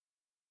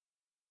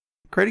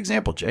Great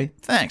example, Jay.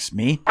 Thanks,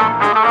 me.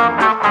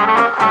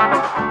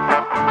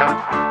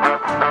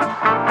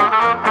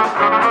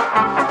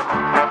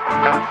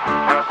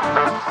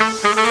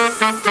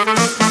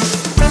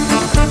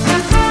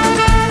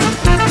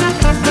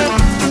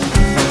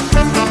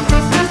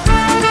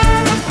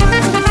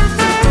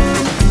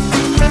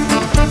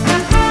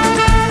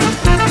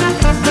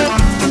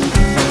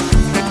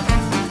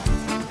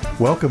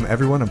 Welcome,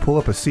 everyone, and pull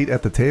up a seat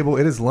at the table.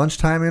 It is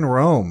lunchtime in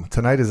Rome.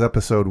 Tonight is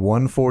episode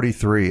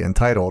 143,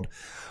 entitled,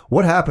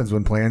 What Happens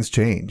When Plans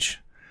Change?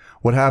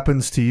 What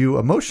happens to you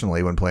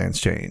emotionally when plans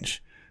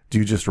change? Do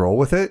you just roll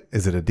with it?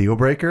 Is it a deal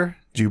breaker?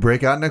 Do you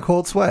break out in a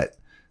cold sweat?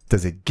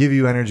 Does it give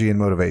you energy and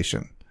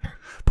motivation?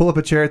 Pull up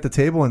a chair at the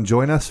table and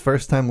join us.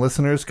 First-time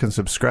listeners can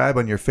subscribe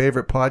on your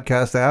favorite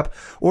podcast app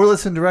or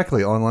listen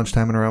directly on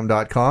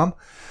lunchtimeinrome.com.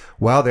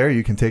 While there,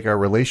 you can take our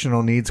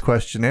relational needs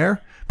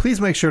questionnaire.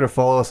 Please make sure to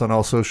follow us on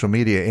all social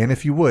media, and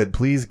if you would,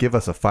 please give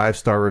us a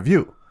 5-star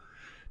review.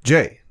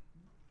 Jay,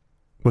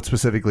 what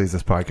specifically is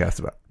this podcast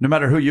about? No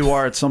matter who you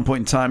are, at some point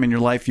in time in your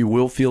life, you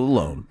will feel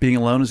alone. Being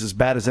alone is as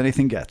bad as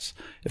anything gets.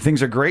 If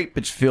things are great,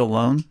 but you feel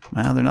alone,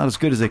 well, they're not as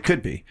good as they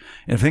could be.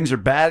 And if things are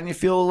bad and you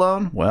feel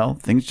alone, well,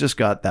 things just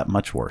got that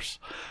much worse.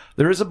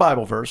 There is a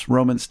Bible verse,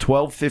 Romans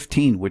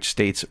 12:15, which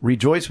states,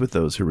 "Rejoice with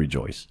those who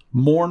rejoice,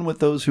 mourn with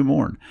those who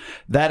mourn."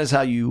 That is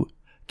how you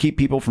keep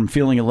people from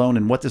feeling alone,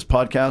 and what this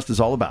podcast is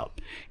all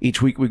about.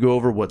 Each week we go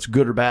over what's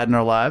good or bad in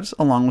our lives,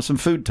 along with some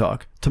food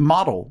talk, to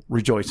model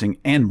rejoicing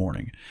and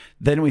mourning.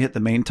 Then we hit the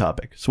main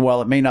topic. So while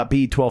it may not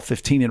be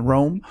 12:15 in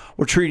Rome,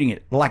 we're treating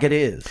it like it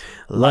is.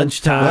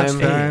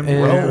 Lunchtime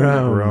in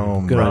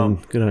Rome.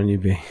 Good on you,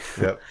 B.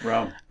 Yep.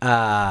 Rome.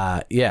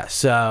 Yeah,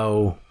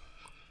 so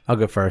I'll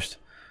go first.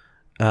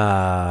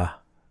 I'm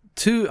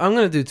going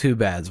to do two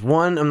bads.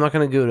 One, I'm not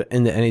going to go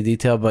into any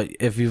detail, but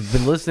if you've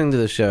been listening to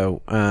the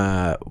show,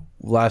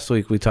 last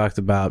week we talked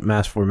about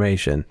mass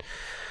formation.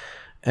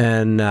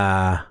 And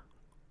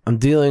I'm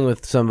dealing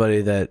with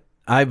somebody that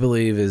I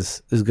believe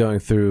is going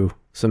through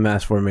some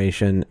mass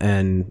formation,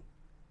 and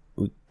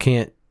we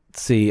can't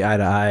see eye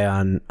to eye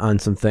on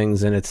some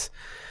things, and it's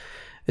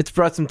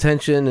brought some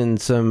tension and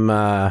some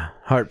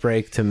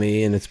heartbreak to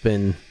me, and it's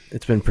been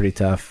pretty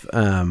tough.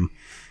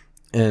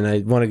 And I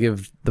want to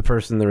give the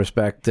person the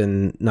respect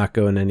and not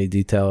go into any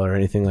detail or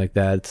anything like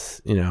that.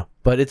 It's,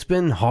 but it's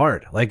been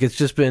hard. Like, it's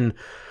just been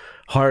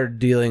hard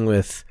dealing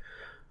with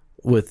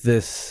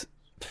this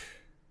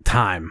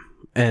time.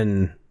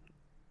 And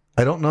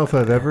I don't know if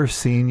I've ever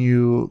seen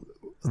you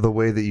the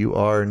way that you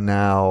are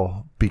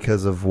now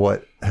because of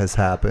what has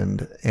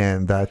happened.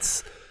 And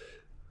that's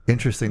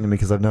interesting to me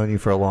because I've known you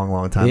for a long,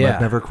 long time. Yeah.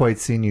 I've never quite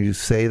seen you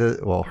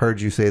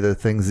heard you say the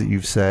things that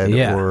you've said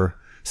or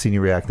seen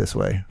you react this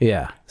way.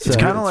 Yeah. So it's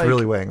kind of like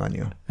really weighing on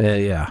you.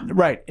 Yeah.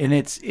 Right. And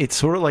it's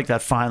sort of like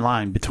that fine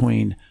line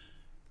between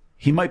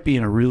he might be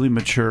in a really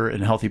mature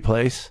and healthy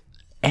place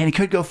and he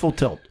could go full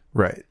tilt.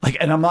 Right. Like,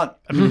 and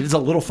it's a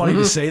little funny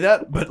to say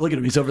that, but look at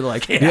him. He's over there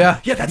like, yeah,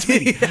 that's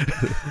me.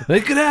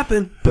 It could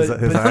happen, but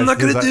I'm not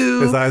going to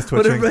do his eyes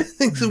twitching. what everybody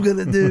thinks I'm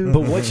going to do.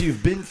 But what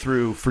you've been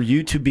through, for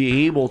you to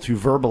be able to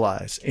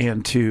verbalize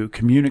and to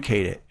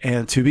communicate it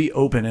and to be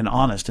open and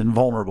honest and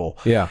vulnerable.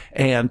 Yeah.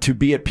 And to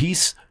be at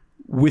peace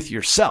with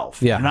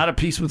yourself. Yeah. You're not at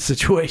peace with the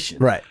situation.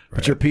 Right.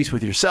 But you're at peace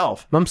with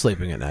yourself. I'm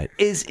sleeping at night.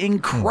 Is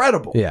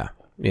incredible. Yeah.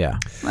 Yeah.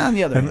 On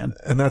the other hand.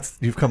 And that's,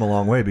 you've come a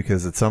long way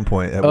because at one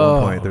point,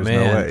 there's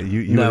no way.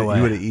 You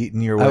would have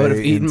eaten your way. I would have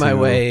eaten my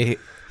way.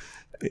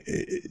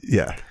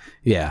 Yeah.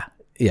 Yeah.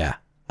 Yeah.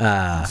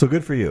 So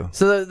good for you.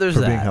 So there's for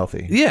that. being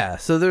healthy. Yeah.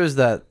 So there's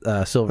that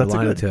silver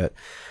lining to it.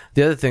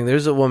 The other thing,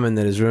 there's a woman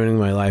that is ruining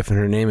my life, and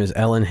her name is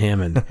Ellen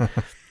Hammond.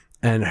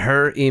 And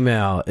her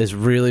email is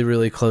really,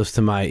 really close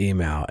to my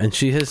email. And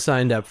she has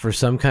signed up for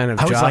some kind of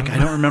job. I was like, I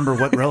don't remember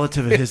what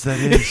relative of his that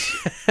is.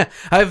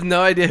 I have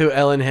no idea who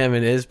Ellen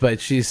Hammond is, but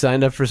she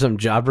signed up for some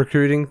job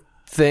recruiting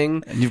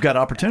thing. And you've got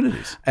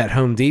opportunities. At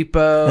Home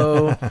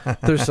Depot.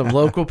 There's some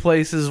local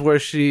places where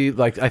she,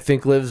 I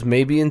think lives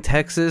maybe in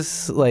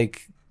Texas,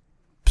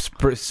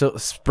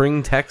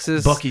 Spring,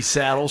 Texas. Bucky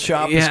Saddle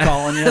Shop is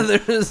calling you.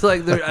 There's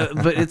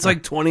but it's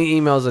 20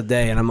 emails a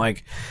day, and I'm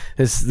like,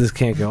 this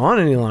can't go on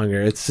any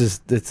longer. It's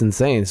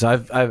insane.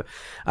 So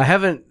I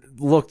haven't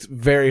looked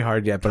very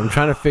hard yet, but I'm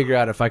trying to figure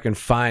out if I can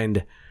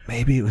find.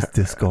 Maybe it was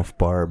Disc Golf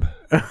Barb.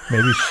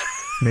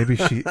 Maybe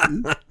she.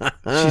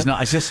 She's not.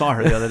 I just saw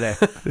her the other day.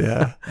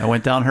 Yeah. I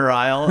went down her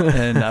aisle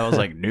and I was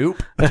like,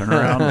 nope. I turned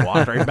around and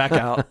walked right back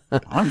out. I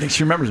don't think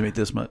she remembers me at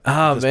this much.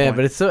 Oh, man. Point.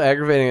 But it's so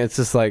aggravating. It's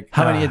just like.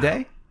 How many a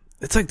day?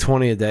 It's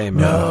 20 a day,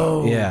 man.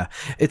 No. Yeah.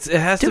 It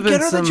has to be.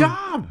 Get her the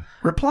job.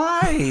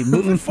 Reply.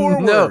 Moving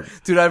forward. No.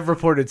 Dude, I've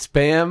reported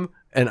spam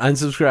and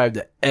unsubscribed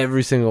to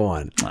every single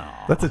one.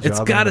 Oh, that's a job. It's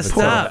got to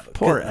stop.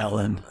 Poor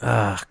Ellen.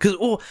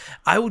 Because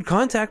I would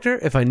contact her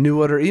if I knew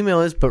what her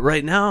email is, but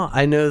right now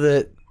I know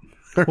that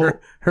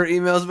her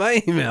email's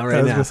my email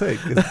right now. I was going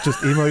to say,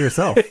 just email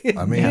yourself.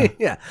 I mean,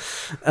 yeah.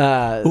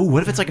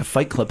 What if it's like a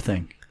Fight Club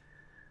thing?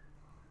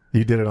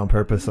 You did it on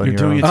purpose on You're your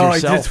doing it own, to Oh, I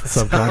yourself. did.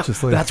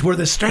 subconsciously. That's where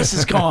the stress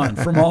is gone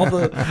from all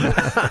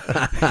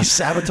the. He's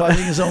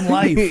sabotaging his own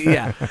life.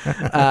 Yeah,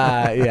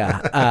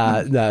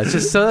 no, it's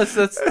just so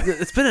that's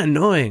it's been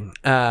annoying.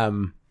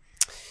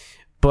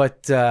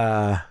 But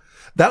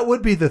That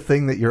would be the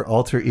thing that your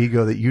alter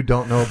ego that you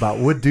don't know about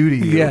would do to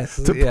you. yes,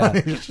 to yeah,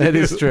 punish that you.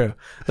 is true.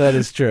 That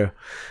is true.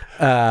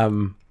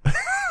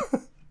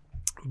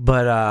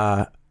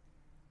 But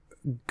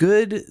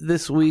good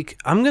this week.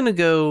 I'm gonna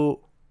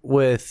go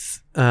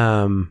with.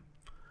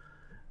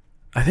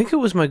 I think it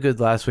was my good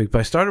last week, but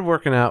I started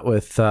working out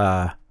with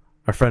our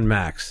friend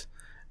Max,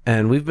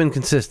 and we've been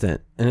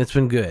consistent, and it's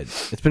been good.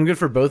 It's been good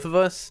for both of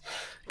us,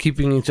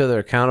 keeping each other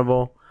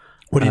accountable.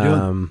 What are you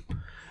doing?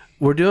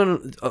 We're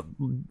doing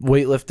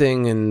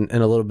weightlifting and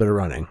a little bit of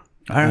running.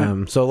 All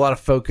right. So a lot of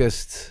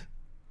focused,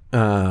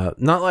 not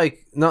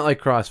like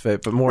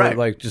CrossFit, but more Right.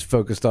 like just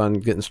focused on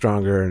getting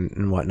stronger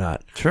and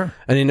whatnot. Sure.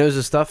 And he knows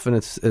his stuff, and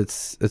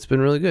it's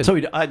been really good. So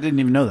I didn't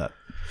even know that.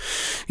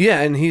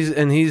 Yeah, and he's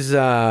he's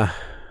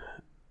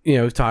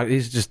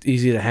just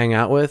easy to hang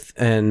out with,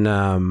 and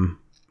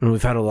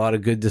we've had a lot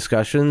of good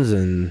discussions,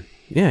 and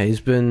yeah, he's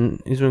been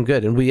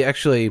good. And we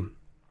actually,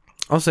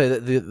 I'll say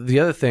that the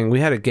other thing, we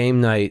had a game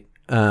night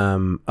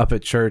up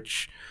at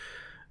church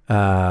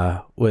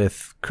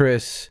with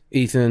Chris,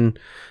 Ethan,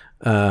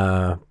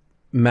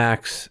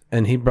 Max,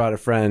 and he brought a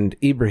friend,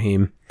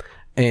 Ibrahim,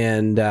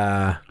 and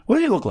What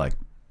do you look like?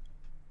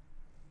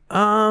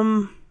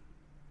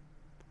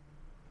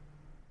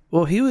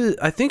 well,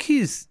 I think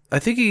he's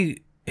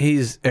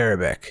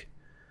Arabic.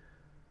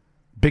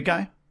 Big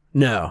guy?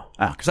 No.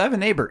 Because I have a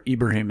neighbor,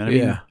 Ibrahim. And I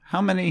mean, Yeah.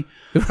 how many?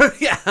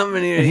 Yeah, how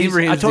many I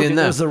Ibrahims told do you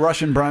know? it was the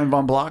Russian Brian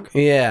von Block.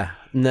 Yeah,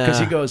 no. Because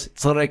he goes,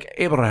 it's like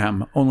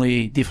Abraham,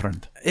 only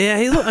different. Yeah,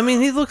 he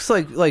looks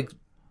like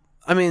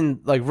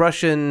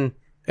Russian,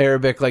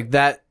 Arabic, like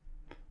that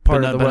part But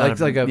of not- the world, but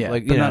like not- a yeah,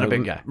 like but you not know, a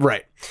big guy.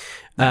 right?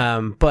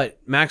 But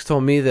Max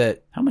told me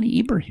that How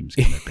many Ibrahims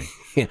can there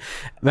be?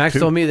 Max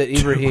told me that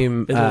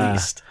Ibrahim At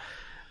least.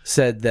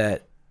 said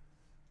that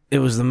it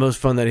was the most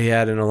fun that he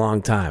had in a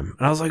long time,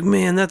 and I was like,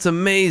 man, that's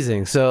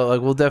amazing. So like,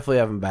 we'll definitely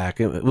have him back.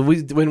 When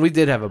we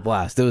did have a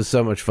blast, it was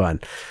so much fun.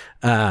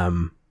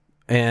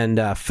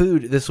 And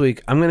food this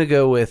week, I'm gonna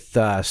go with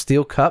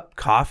Steel Cup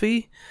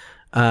coffee.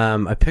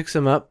 I picked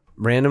some up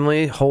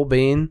randomly, whole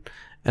bean,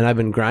 and I've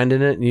been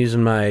grinding it and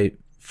using my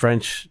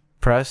French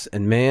press.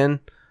 And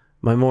man,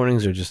 my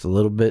mornings are just a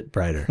little bit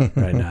brighter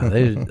right now.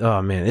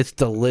 Oh man, it's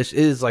delicious.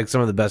 It is like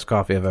some of the best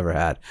coffee I've ever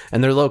had,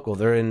 and they're local.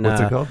 They're in What's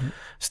it called?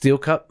 Steel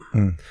Cup.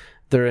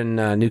 They're in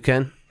New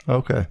Ken.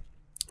 Okay.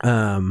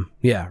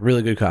 Yeah,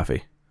 really good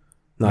coffee.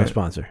 Not a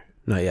sponsor,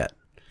 not yet.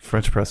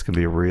 French press can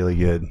be really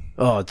good.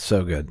 Oh, it's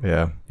so good.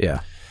 Yeah. Yeah.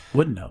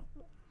 Wouldn't know.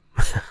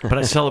 But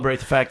I celebrate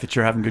the fact that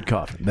you're having good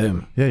coffee.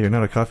 Boom. Yeah, you're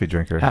not a coffee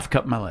drinker. Half a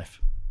cup in my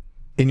life.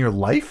 In your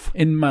life?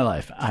 In my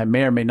life. I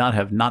may or may not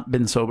have not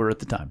been sober at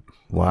the time.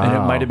 Wow. And it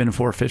might have been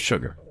 4/5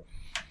 sugar.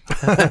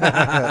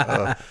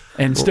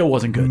 And still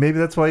wasn't good. Maybe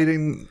that's why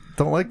you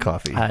don't like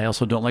coffee. I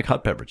also don't like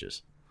hot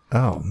beverages.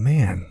 Oh,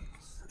 man.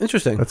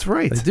 Interesting. That's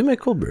right. They do make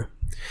cold brew.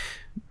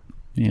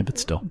 Yeah, but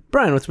still.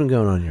 Brian, what's been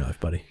going on in your life,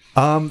 buddy?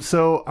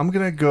 So I'm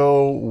going to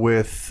go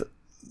with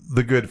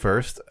the good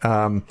first.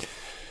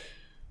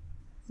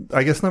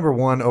 I guess number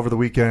one, over the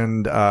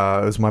weekend, it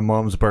was my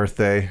mom's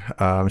birthday.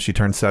 She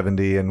turned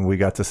 70 and we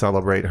got to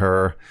celebrate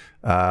her.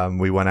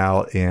 We went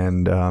out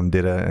and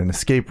did an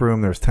escape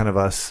room. There's 10 of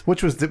us,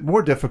 which was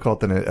more difficult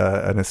than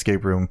an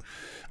escape room.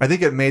 I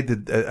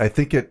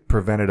think it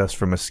prevented us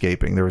from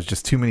escaping. There was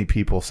just too many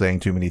people saying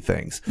too many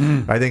things.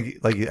 I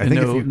think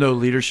No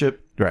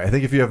leadership. right. I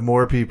think if you have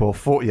more people,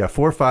 4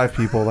 or 5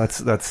 people,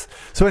 that's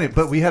so anyway,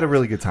 but we had a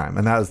really good time,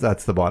 and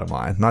that's the bottom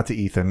line. Not to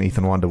Ethan.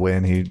 Ethan wanted to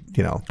win. He,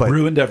 but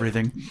Ruined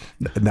everything.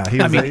 no, he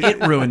was, it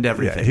ruined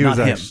everything. yeah, he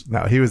was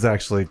not him. he was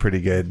actually pretty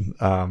good.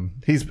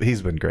 He's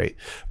been great.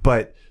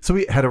 But so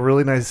we had a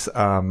really nice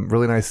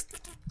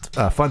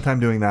fun time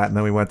doing that, and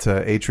then we went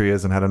to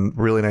Atria's and had a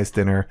really nice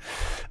dinner.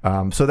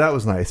 So that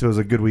was nice. It was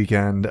a good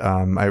weekend.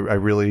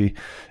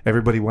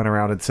 Everybody went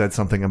around and said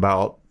something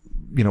about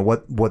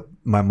what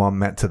my mom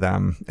meant to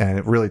them, and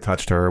it really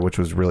touched her, which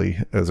was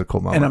it was a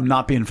cool moment. And I'm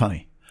not being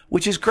funny,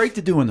 which is great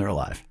to do when they're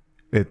alive.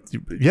 Right.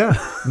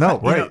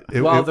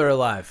 While they're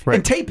alive. Right.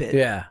 And tape it.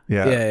 Yeah.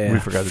 We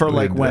forgot For to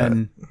like do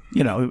when,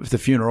 it was the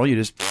funeral, you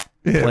just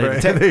that. play Right.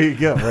 the tape. There you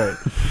go.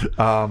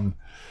 Right.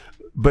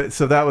 But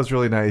so that was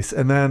really nice.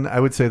 And then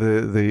I would say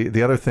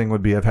the other thing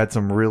would be I've had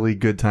some really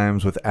good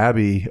times with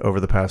Abby over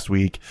the past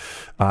week,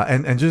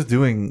 and just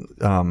doing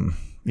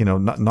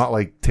not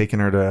like taking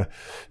her to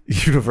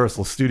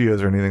Universal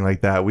Studios or anything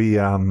like that.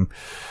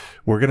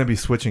 We're going to be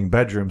switching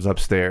bedrooms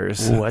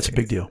upstairs. Oh, that's a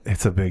big deal.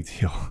 It's a big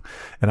deal,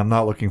 and I'm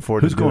not looking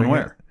forward Who's to doing going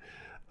where?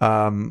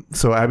 it.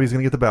 So Abby's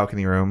going to get the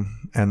balcony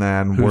room, and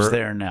then Who's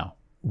there now?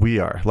 we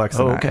are Lex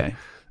and Oh, I. okay.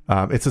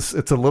 It's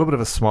a little bit of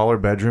a smaller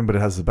bedroom, but it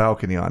has a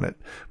balcony on it.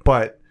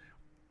 But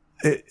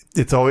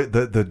it's always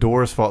the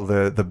doors fall.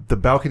 The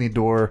balcony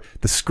door,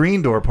 the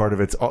screen door part of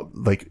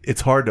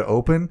it's hard to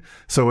open.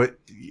 So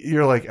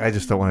you're like, I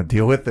just don't want to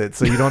deal with it.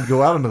 So you don't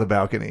go out onto the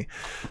balcony.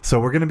 So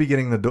we're going to be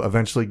getting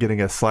eventually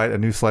getting a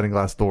new sliding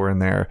glass door in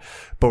there,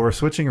 but we're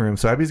switching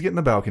rooms. So Abby's getting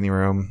the balcony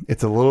room.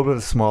 It's a little bit of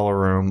a smaller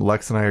room.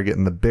 Lex and I are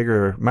getting the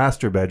bigger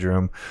master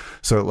bedroom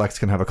so Lex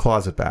can have a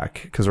closet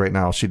back. Because right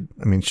now she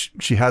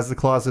has the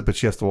closet, but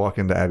she has to walk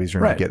into Abby's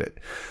room to get it.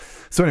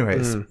 So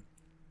anyways,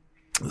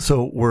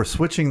 so we're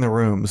switching the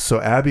rooms. So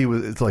Abby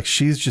it's like,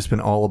 she's just been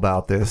all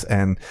about this,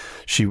 and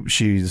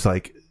she's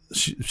like,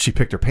 she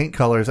picked her paint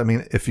colors. I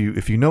mean, if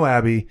you know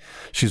Abby,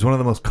 she's one of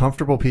the most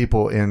comfortable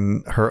people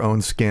in her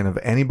own skin of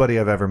anybody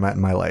I've ever met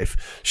in my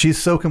life. She's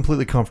so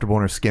completely comfortable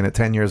in her skin at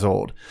 10 years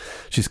old.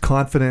 She's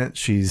confident.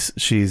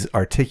 She's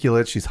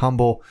articulate. She's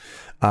humble.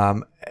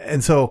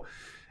 And so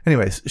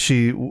anyways,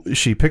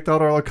 she picked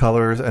out all her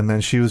colors, and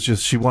then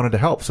she wanted to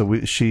help.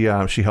 So she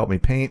helped me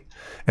paint,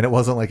 and it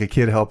wasn't like a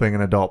kid helping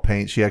an adult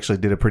paint. She actually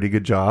did a pretty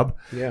good job.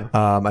 Yeah.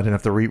 I didn't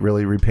have to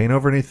really repaint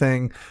over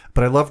anything,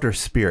 but I loved her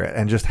spirit,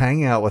 and just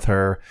hanging out with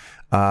her,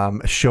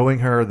 showing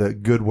her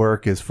that good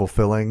work is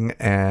fulfilling,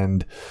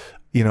 and,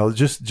 you know,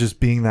 just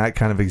being that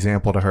kind of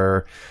example to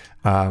her,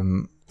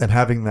 and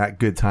having that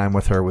good time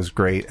with her was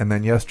great. And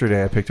then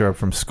yesterday I picked her up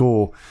from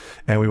school,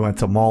 and we went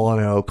to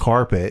Molyneux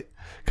Carpet,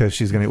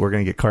 because we're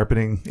gonna get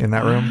carpeting in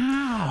that room.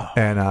 Wow.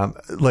 And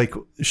like,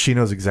 she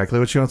knows exactly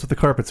what she wants with the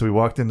carpet. So we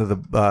walked into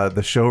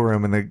the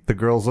showroom, and the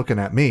girl's looking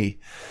at me,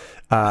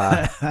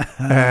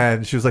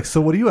 and she was like, "So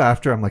what are you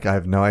after?" I'm like, "I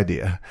have no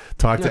idea.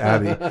 Talk to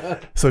Abby."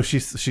 So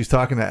she's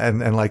talking to,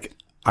 and like,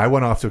 I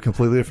went off to a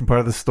completely different part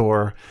of the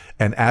store,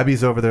 and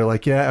Abby's over there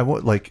like, "Yeah, I'm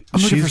looking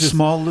for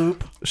small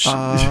loop."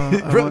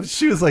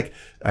 She was like,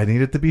 "I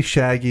need it to be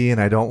shaggy,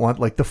 and I don't want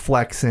like the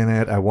flecks in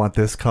it. I want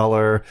this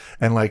color."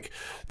 And like,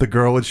 the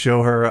girl would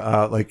show her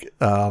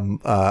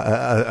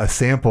a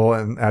sample,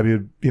 and Abby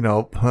would, you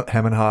know,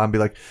 hem and haw and be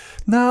like,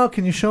 "No,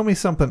 can you show me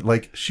something?"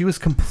 Like, she was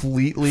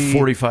completely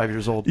 45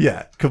 years old.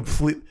 Yeah,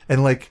 complete.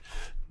 And like,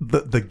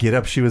 the get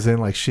up she was in,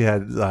 like, she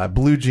had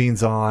blue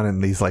jeans on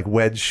and these like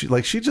wedge,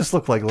 like, she just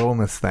looked like Little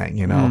Miss Thing,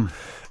 you know.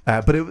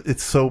 But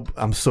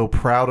I'm so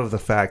proud of the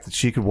fact that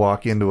she could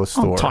walk into a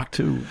store, talk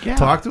to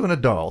an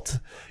adult,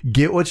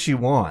 get what she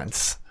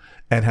wants,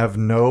 and have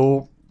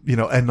no, you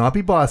know, and not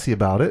be bossy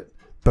about it,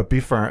 but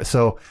be firm.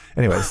 So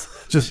anyways,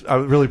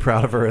 I'm really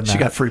proud of her. And she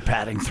got free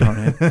padding thrown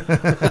in.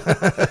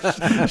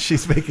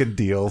 She's making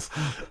deals.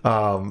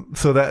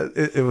 So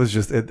that it was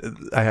just,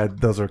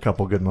 those are a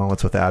couple good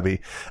moments with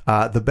Abby.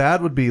 The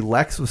bad would be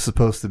Lex was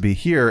supposed to be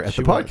here at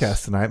the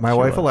podcast tonight. My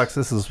wife,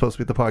 Alexis, is supposed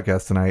to be at the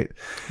podcast tonight.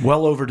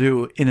 Well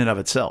overdue in and of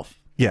itself.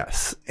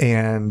 Yes.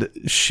 And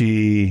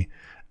she,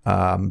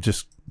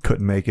 just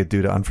couldn't make it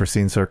due to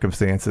unforeseen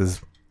circumstances,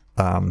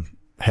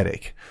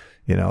 headache.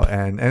 You know,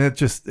 and it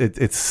just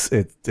it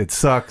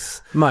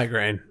sucks.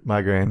 Migraine.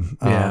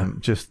 Yeah.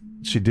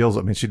 She deals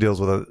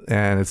with it,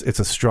 and it's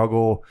a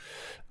struggle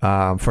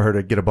for her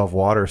to get above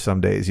water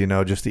some days, you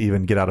know, just to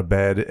even get out of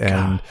bed.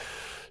 And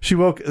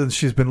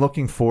she's been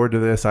looking forward to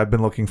this. I've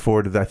been looking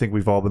forward to that. I think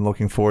we've all been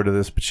looking forward to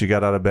this, but she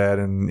got out of bed,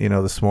 and, you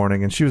know, this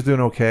morning, and she was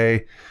doing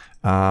okay.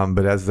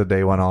 But as the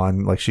day went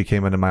on, like, she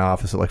came into my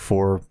office at like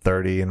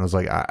 4:30 and was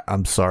like,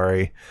 I'm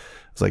sorry.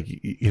 It's like,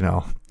 you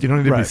know, you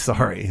don't need to be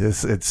sorry.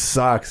 It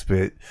sucks,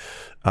 but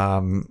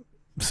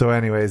so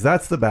anyways,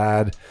 that's the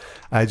bad.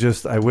 I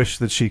wish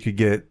that she could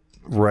get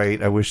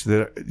right. I wish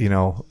that, you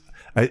know,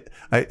 I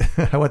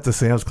went to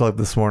Sam's Club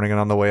this morning, and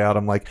on the way out,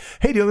 I'm like,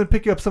 "Hey, do you want me to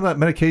pick you up some of that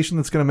medication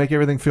that's going to make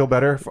everything feel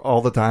better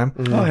all the time?"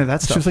 Oh, yeah,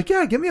 that's. She was like,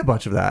 "Yeah, give me a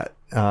bunch of that."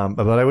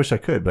 But I wish I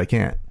could, but I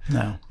can't.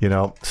 No, you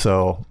know.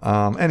 So,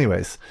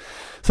 anyways,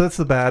 so that's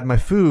the bad. My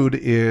food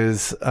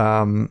is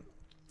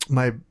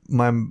my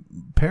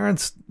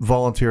parents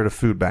volunteer at a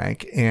food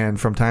bank,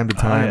 and from time to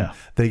time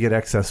they get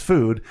excess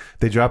food.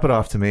 They drop it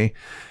off to me.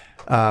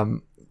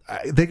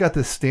 They got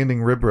this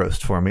standing rib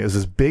roast for me. It was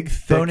this big,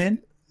 thick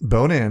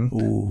bone in,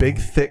 Ooh. Big,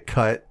 thick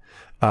cut.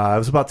 It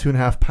was about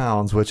 2.5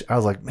 pounds, which I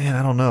was like, man,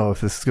 I don't know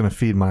if this is going to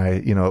feed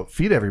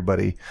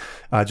everybody,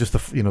 just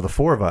the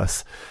four of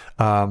us.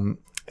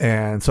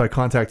 And so I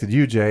contacted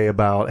you, Jay,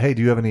 about, hey,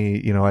 do you have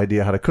any,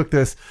 idea how to cook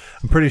this?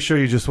 I'm pretty sure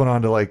you just went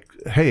on to like,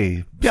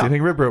 hey,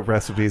 standing rib roast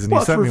recipes, and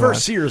you sent me one.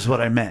 Reverse sear is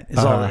what I meant.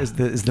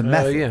 Is the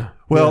method? Yeah.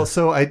 Well,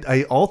 so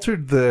I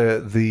altered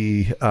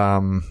the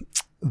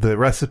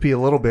recipe a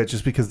little bit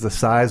just because the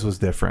size was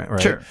different,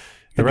 right? Sure.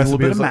 The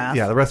recipe was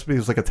the recipe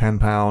was like a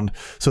 10-pound.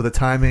 So the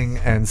timing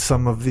and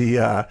some of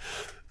the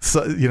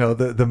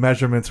the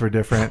measurements were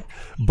different,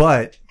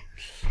 but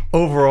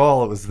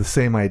overall, it was the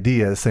same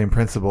idea, the same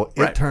principle.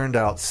 It turned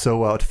out so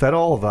well. It fed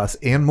all of us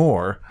and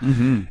more,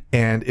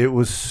 and it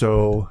was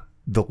so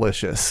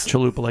delicious.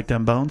 Chalupa like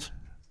them bones?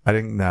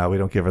 No, we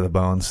don't give her the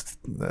bones.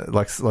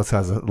 Lex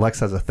has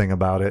a thing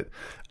about it.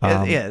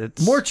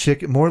 It's more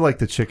chicken, more like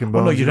the chicken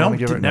bones. Well, no, you don't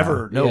give her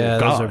never. No,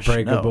 those are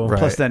breakable. No. Right.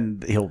 Plus,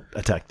 then he'll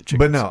attack the chicken.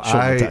 But no,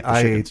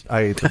 I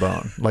ate the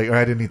bone. Like,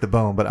 I didn't eat the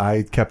bone, but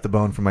I kept the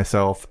bone for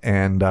myself,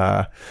 and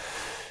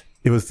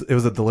it was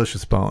a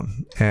delicious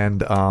bone.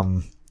 And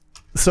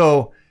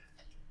so,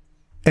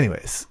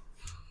 anyways,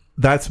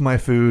 That's my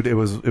food. It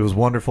was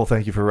wonderful.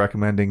 Thank you for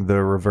recommending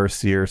the reverse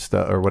sear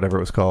stuff or whatever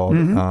it was called.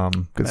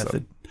 Good stuff.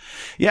 Method.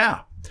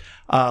 Yeah.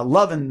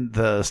 Loving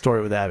the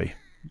story with Abby.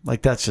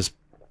 Like that's just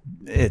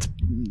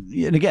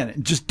and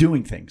again, just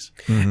doing things.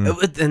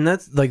 And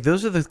that's like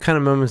those are the kind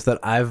of moments that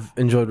I've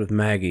enjoyed with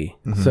Maggie.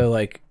 So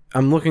like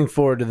I'm looking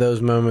forward to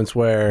those moments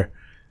where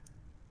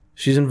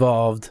she's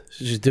involved,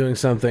 she's doing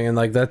something, and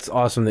like that's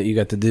awesome that you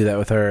got to do that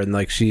with her, and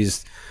like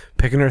she's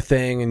picking her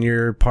thing and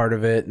you're part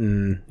of it,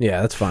 and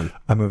yeah, that's fun.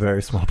 I'm a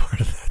very small part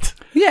of that.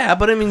 Yeah,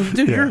 but I mean,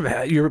 dude,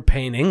 you're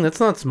painting. That's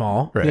not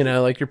small. Right. You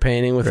know, like you're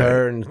painting with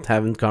her and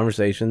having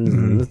conversations,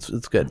 and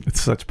it's good.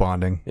 It's such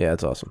bonding. Yeah,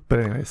 it's awesome. But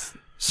anyways,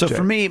 So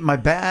for me, my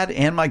bad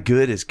and my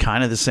good is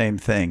kind of the same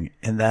thing.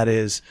 And that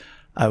is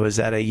I was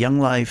at a Young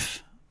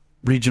Life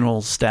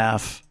regional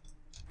staff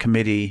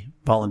committee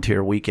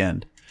volunteer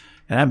weekend.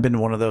 And I haven't been to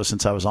one of those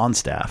since I was on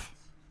staff.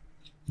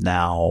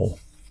 Now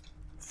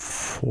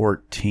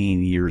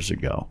 14 years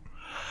ago.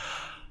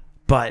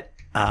 But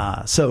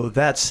so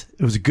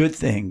it was a good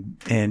thing.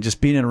 And just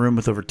being in a room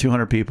with over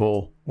 200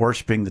 people,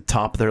 worshiping the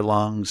top of their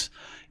lungs,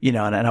 and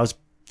I was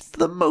for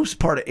the most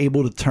part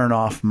able to turn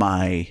off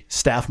my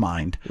staff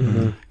mind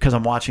because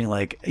I'm watching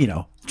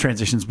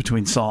transitions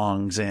between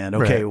songs and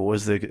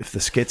if the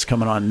skit's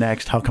coming on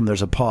next, how come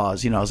there's a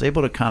pause? I was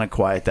able to kind of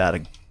quiet that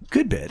a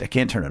good bit. I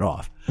can't turn it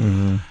off,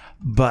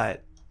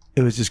 but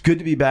it was just good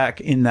to be back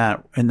in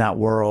that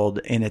world.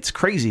 And it's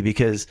crazy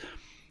because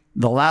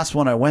the last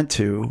one I went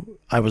to,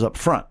 I was up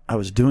front. I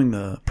was doing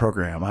the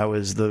program. I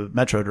was the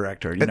Metro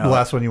director. the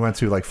last one you went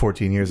to like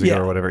 14 years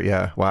ago or whatever.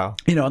 Yeah. Wow.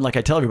 And like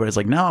I tell everybody, it's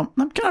like, now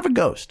I'm kind of a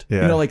ghost.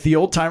 Yeah. Like the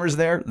old timers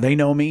there, they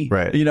know me.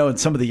 Right. And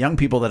some of the young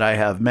people that I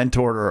have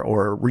mentored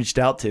or reached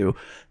out to,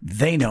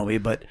 they know me.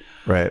 But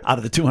out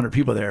of the 200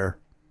 people there,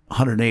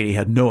 180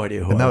 had no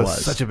idea who I was. That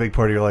was such a big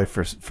part of your life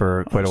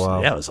for quite a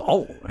while. Yeah, it was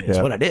it's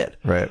what I did.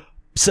 Right.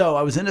 So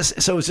I was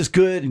so it was just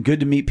good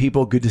to meet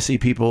people, good to see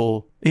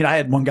people. I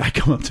had one guy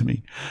come up to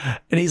me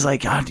and he's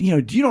like,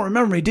 you don't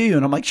remember me, do you?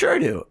 And I'm like, sure I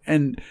do.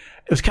 And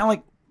it was kind of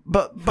like,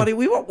 but buddy,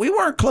 we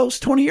weren't close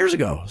 20 years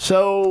ago.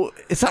 So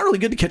it's not really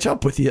good to catch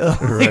up with you.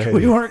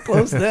 We weren't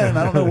close then.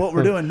 I don't know what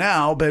we're doing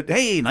now, but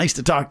hey, nice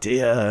to talk to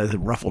you.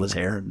 Ruffled his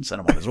hair and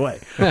sent him on his way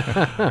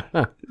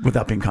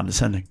without being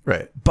condescending.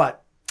 Right.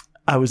 But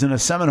I was in a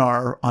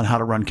seminar on how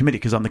to run committee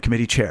because I'm the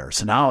committee chair.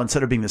 So now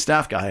instead of being the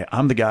staff guy,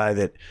 I'm the guy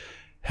that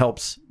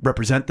helps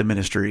represent the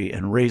ministry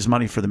and raise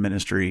money for the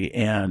ministry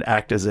and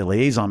act as a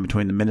liaison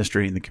between the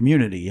ministry and the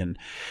community. And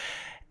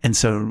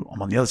so I'm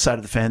on the other side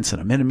of the fence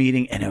and I'm in a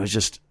meeting, and it was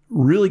just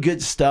really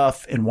good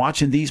stuff. And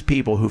watching these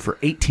people who for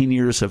 18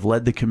 years have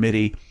led the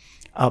committee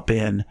up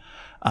in,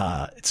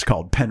 it's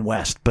called Penn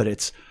West, but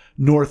it's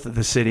north of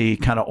the city,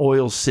 kind of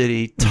Oil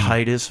City,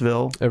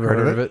 Titusville. Ever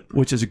heard of it?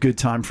 Which is a good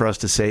time for us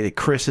to say that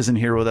Chris isn't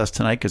here with us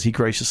tonight because he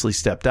graciously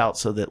stepped out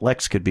so that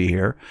Lex could be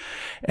here.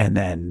 And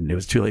then it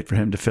was too late for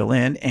him to fill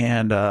in.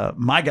 And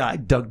my guy,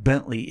 Doug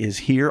Bentley, is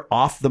here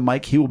off the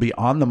mic. He will be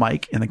on the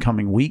mic in the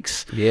coming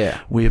weeks.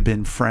 Yeah. We have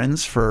been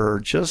friends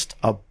for just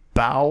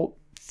about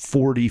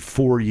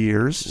 44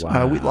 years.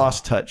 Wow. We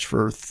lost touch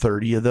for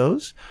 30 of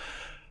those,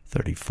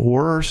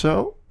 34 or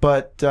so.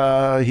 But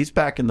he's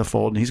back in the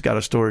fold, and he's got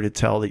a story to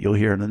tell that you'll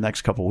hear in the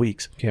next couple of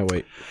weeks. Can't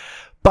wait.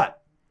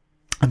 But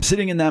I'm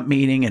sitting in that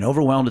meeting and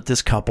overwhelmed at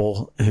this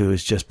couple who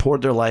has just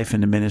poured their life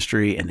into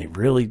ministry, and they've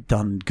really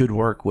done good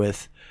work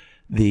with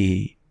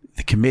the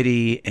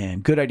committee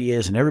and good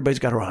ideas, and everybody's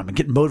got around. I'm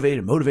getting motivated,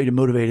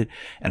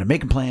 and I'm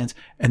making plans.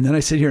 And then I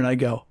sit here and I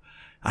go,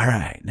 all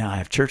right, now I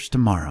have church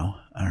tomorrow.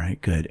 All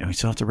right, good. And we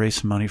still have to raise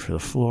some money for the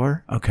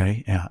floor.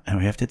 Okay, yeah. And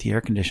we have to get the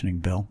air conditioning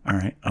bill. All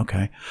right,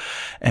 okay.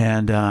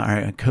 And all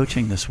right,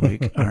 coaching this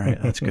week. All right,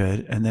 that's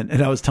good.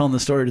 And I was telling the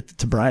story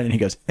to Brian, and he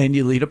goes, and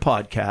you lead a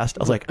podcast.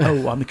 I was like,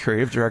 oh, I'm the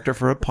creative director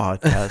for a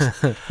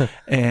podcast.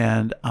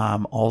 And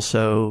I'm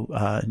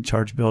also in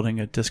charge of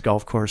building a disc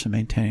golf course and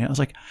maintaining it. I was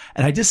like,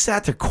 and I just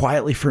sat there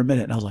quietly for a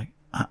minute, and I was like,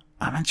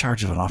 I'm in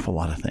charge of an awful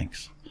lot of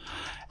things.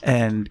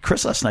 And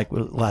Chris last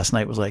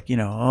night was like,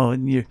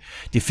 and do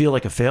you feel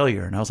like a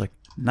failure? And I was like,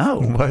 no.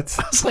 What?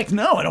 I was like,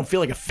 no, I don't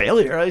feel like a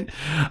failure.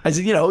 I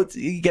said,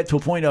 you get to a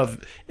point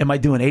of, am I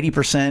doing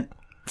 80%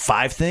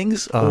 5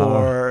 things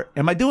or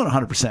am I doing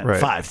 100%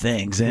 5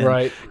 things? And,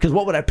 right. Because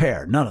what would I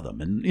pair? None of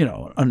them.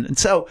 And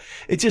so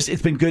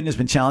it's been good and it's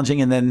been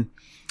challenging. And then,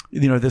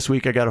 this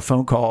week I got a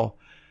phone call.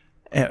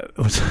 It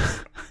was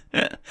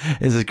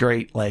this is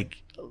great,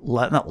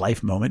 not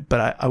life moment,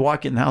 but I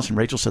walk in the house and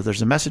Rachel says,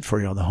 there's a message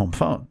for you on the home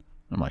phone.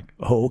 I'm like,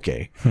 oh,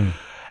 okay.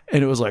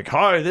 And it was like,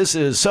 hi, this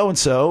is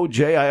so-and-so.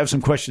 Jay, I have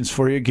some questions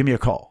for you. Give me a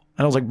call.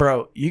 And I was like,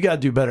 bro, you got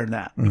to do better than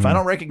that. If I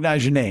don't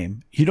recognize your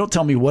name, you don't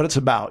tell me what it's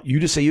about. You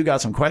just say you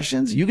got some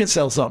questions. You can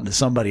sell something to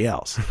somebody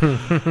else.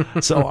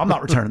 So I'm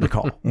not returning the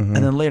call. And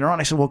then later on,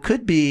 I said, well, it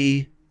could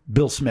be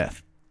Bill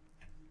Smith.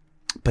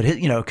 But,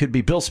 it could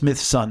be Bill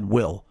Smith's son,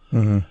 Will.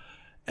 And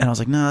I was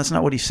like, no, that's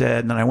not what he said.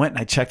 And then I went and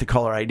I checked the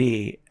caller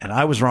ID, and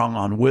I was wrong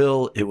on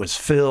Will. It was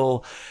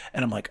Phil.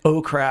 And I'm like,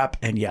 oh, crap.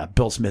 And yeah,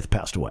 Bill Smith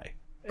passed away.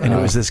 And it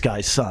was this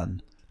guy's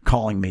son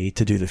calling me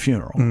to do the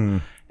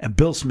funeral. And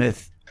Bill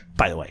Smith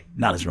by the way,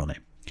 not his real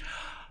name.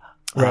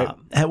 Right.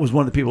 That was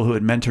one of the people who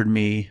had mentored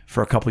me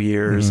for a couple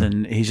years,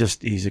 and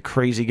he's a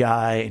crazy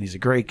guy, and he's a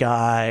great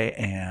guy,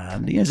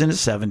 and he's in his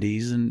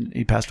 70s, and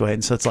he passed away.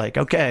 And so it's like,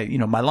 okay,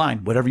 my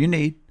line, whatever you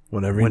need,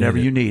 whenever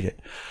you need it.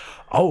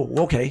 Oh,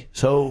 okay.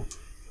 So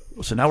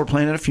now we're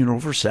planning a funeral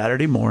for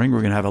Saturday morning.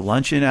 We're going to have a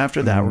luncheon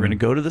after that. We're going to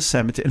go to the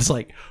cemetery. And it's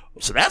like,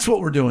 so that's what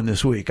we're doing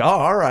this week. Oh,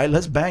 all right,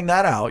 let's bang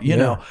that out, you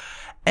know.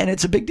 And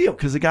it's a big deal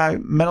because the guy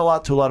meant a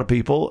lot to a lot of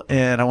people,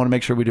 and I want to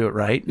make sure we do it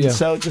right. Yeah.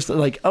 So just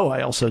like, I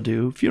also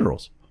do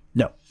funerals.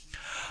 No.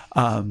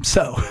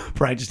 So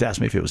Brian just asked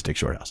me if it was Dick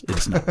Shorthouse.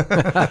 It's not.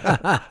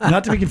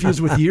 Not to be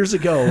confused with years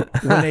ago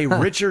when a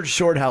Richard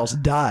Shorthouse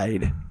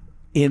died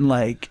in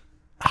it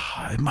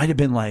might have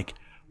been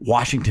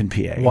Washington,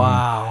 PA.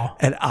 Wow.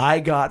 And I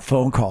got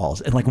phone calls,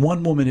 and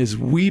one woman is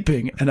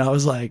weeping, and I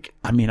was like,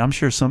 I mean, I'm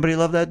sure somebody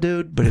loved that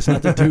dude, but it's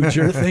not the dude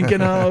you're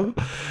thinking of.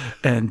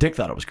 And Dick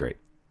thought it was great.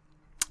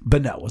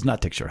 But no, it was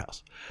not Dick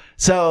Shorthouse.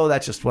 So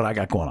that's just what I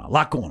got going on. A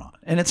lot going on.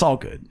 And it's all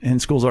good.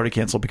 And school's already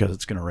canceled because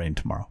it's going to rain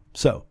tomorrow.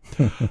 So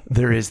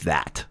there is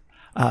that.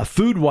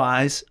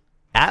 Food-wise,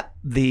 at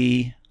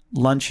the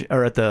lunch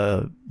or at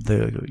the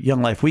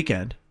Young Life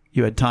weekend,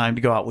 you had time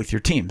to go out with your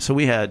team. So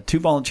we had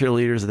 2 volunteer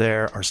leaders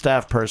there, our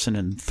staff person,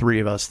 and 3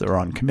 of us that were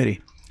on committee.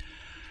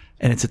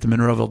 And it's at the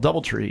Monroeville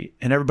Doubletree.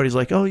 And everybody's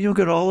like, oh, you want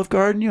to go to Olive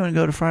Garden? You want to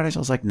go to Fridays? I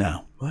was like,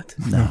 no. What?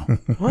 No.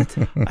 What?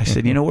 I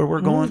said, you know where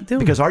we're going? doing?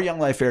 Because our Young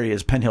Life area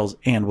is Penn Hills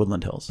and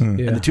Woodland Hills. Yeah.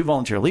 And the 2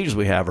 volunteer leaders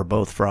we have are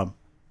both from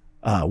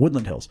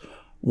Woodland Hills.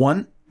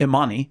 One,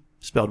 Imani,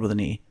 spelled with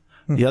an E.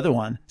 The other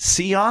one,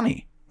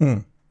 Siani.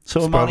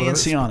 So Imani and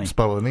Siani.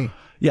 Spelled with an E.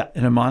 Yeah,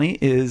 and Imani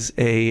is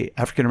a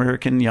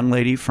African-American young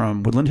lady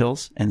from Woodland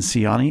Hills, and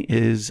Siani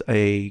is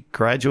a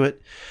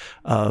graduate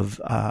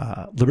of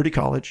Liberty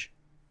College,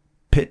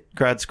 Pitt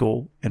grad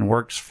school, and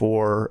works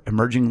for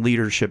Emerging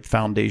Leadership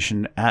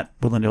Foundation at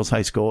Woodland Hills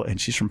High School, and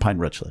she's from Pine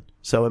Ridgeland.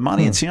 So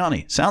Imani and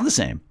Siani sound the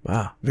same.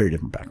 Wow. Very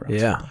different backgrounds.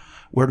 Yeah.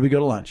 Where do we go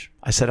to lunch?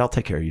 I said, I'll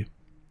take care of you.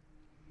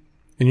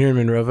 And you're in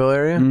Monroeville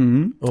area?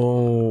 Mm-hmm.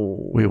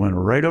 Oh. We went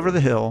right over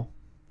the hill,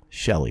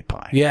 Shelly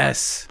Pie.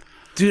 Yes.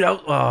 Dude,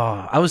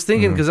 I was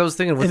thinking, because I was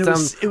thinking,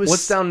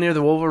 what's down near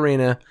the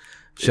Wolverina?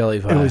 Shelly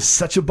Pie. It was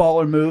such a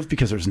baller move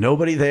because there's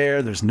nobody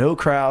there. There's no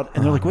crowd.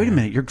 And they're like, wait a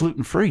minute, you're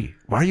gluten-free.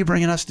 Why are you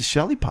bringing us to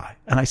Shelly Pie?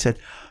 And I said,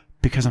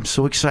 because I'm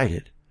so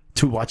excited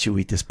to watch you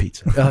eat this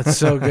pizza. Oh, it's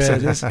so good.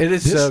 It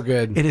is so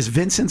good. It is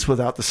Vincent's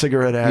without the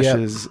cigarette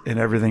ashes and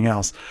everything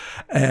else.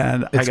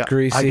 And It's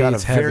greasy, I got a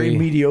it's very heavy.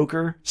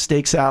 mediocre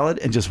steak salad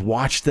and just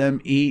watched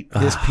them eat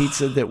this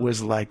pizza that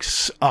was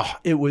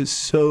it was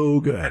so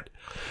good.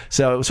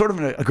 So it was sort of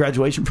a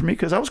graduation for me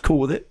because I was cool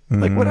with it.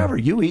 Like, whatever,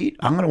 you eat,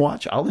 I'm going to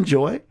watch, I'll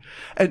enjoy.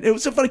 And it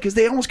was so funny because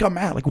they almost got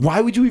mad. Like, why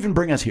would you even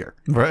bring us here?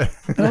 Right.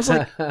 And I was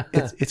like,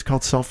 it's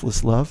called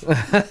selfless love,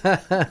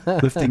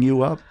 lifting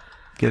you up,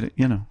 get it,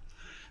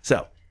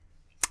 So,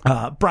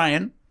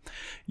 Brian,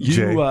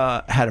 you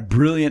had a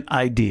brilliant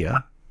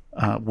idea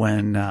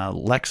when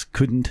Lex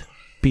couldn't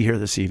be here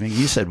this evening.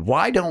 You said,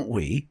 why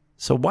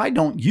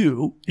don't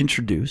you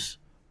introduce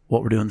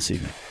what we're doing this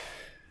evening?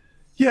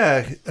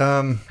 Yeah.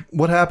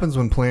 What happens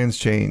when plans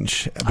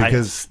change?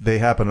 Because it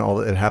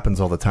happens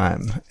all the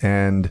time.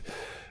 And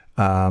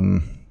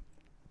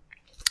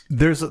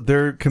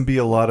there can be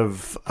a lot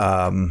of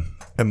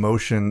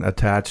emotion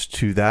attached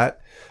to that.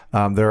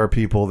 There are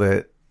people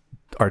that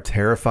are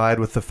terrified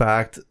with the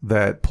fact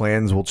that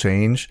plans will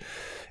change.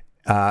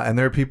 And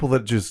there are people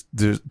that just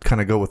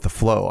kind of go with the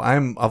flow.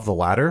 I'm of the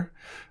latter.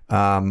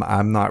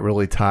 I'm not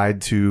really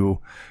tied to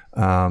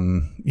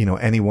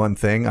any one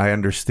thing. I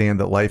understand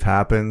that life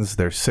happens.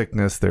 There's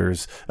sickness,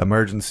 there's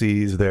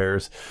emergencies,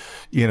 there's,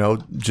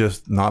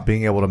 just not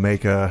being able to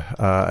make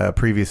a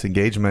previous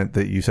engagement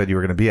that you said you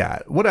were going to be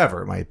at,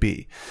 whatever it might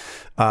be.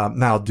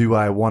 Now, do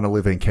I want to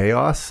live in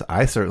chaos?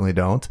 I certainly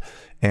don't.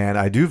 And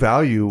I do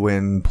value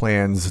when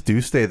plans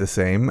do stay the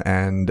same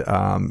and,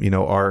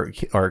 are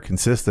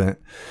consistent.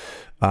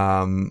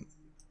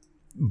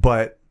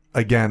 But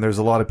again, there's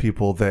a lot of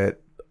people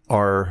that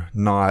are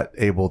not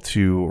able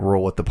to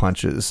roll with the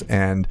punches,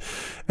 and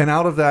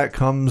out of that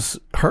comes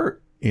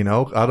hurt,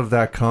 out of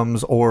that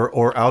comes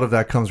or out of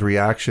that comes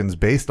reactions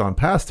based on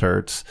past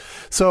hurts.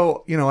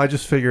 So, I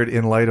just figured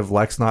in light of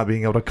Lex not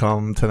being able to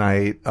come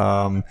tonight,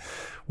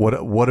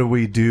 what do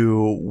we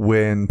do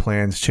when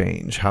plans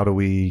change? How do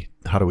we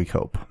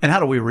cope? And how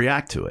do we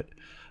react to it?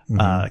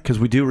 Because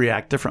we do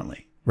react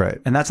differently.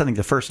 Right. And that's, I think,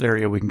 the first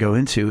area we can go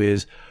into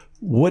is,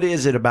 what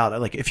is it about it?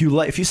 Like, if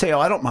you say, oh,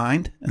 I don't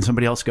mind, and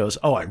somebody else goes,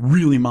 oh, I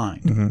really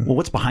mind. Well,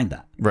 what's behind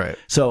that? Right.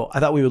 So I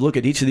thought we would look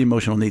at each of the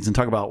emotional needs and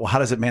talk about, well, how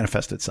does it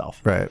manifest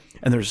itself? Right.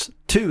 And there's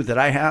 2 that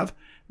I have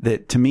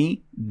that, to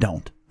me,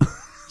 don't.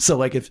 So,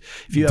 like, if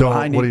you have a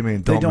high need, what do you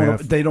mean?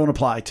 They don't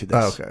apply to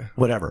this. Oh, okay.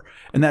 Whatever.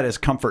 And that is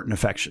comfort and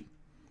affection.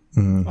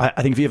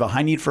 I think if you have a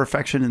high need for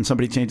affection and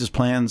somebody changes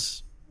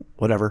plans,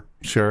 whatever.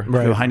 Sure. If you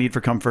have a high need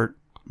for comfort,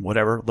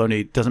 whatever. Low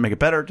need doesn't make it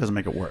better, doesn't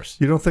make it worse.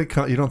 You don't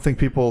think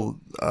people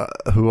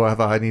who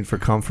have a high need for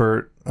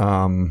comfort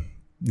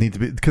need to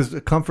be, because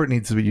comfort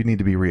needs to be, you need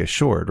to be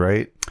reassured,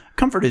 right?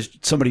 Comfort is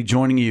somebody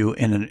joining you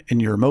in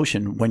your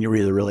emotion when you're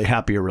either really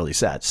happy or really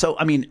sad. So,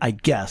 I mean, I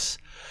guess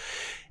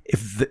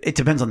it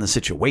depends on the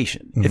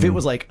situation. If it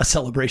was like a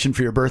celebration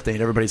for your birthday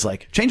and everybody's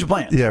like, change of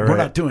plans, Yeah, we're right.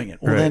 not doing it.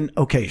 Well, then,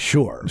 okay,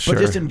 sure. Sure.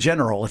 But just in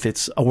general, if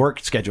it's a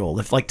work schedule,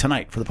 if like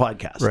tonight for the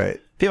podcast, Right.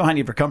 if you have a high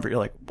need for comfort, you're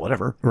like,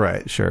 whatever.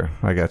 Right. Sure.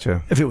 I got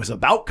you. If it was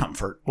about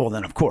comfort, well,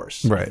 then of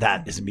course, Right.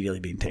 that is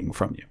immediately being taken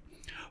from you.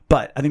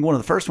 But I think one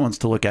of the first ones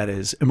to look at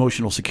is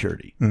emotional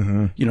security.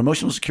 Mm-hmm. You know,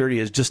 emotional security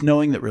is just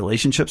knowing that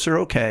relationships are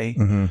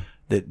okay,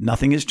 that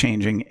nothing is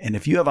changing. And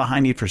if you have a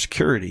high need for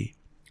security,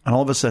 and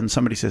all of a sudden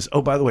somebody says,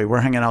 oh, by the way, we're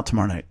hanging out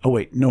tomorrow night. Oh,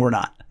 wait, no, we're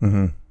not.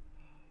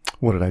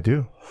 What did I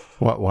do?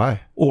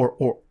 Why?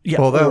 Or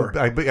yeah. Well, or,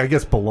 I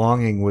guess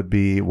belonging would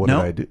be, what no,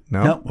 did I do?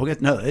 No, we'll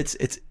get, no, it's,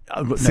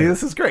 no, See,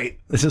 this is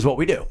great. this is what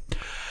we do.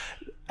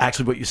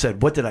 Actually, what you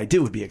said, what did I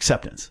do would be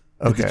acceptance.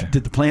 Okay.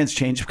 Did the plans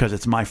change because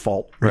it's my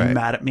fault? Are Right. you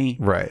mad at me?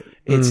 Right.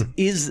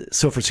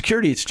 So for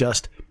security, it's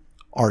just,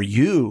 are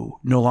you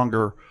no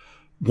longer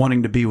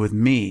wanting to be with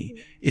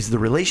me? Is the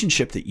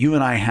relationship that you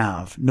and I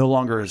have no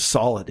longer as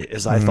solid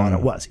as I thought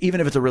it was?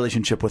 Even if it's a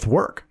relationship with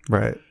work.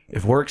 Right.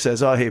 If work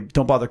says, oh, hey,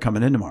 don't bother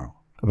coming in tomorrow.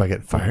 Am I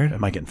getting fired?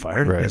 Am I getting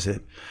fired? Right. Is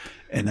it?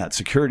 And that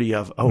security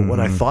of, oh, what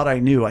I thought I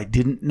knew, I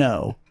didn't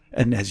know.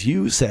 And as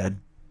you said,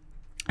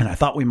 and I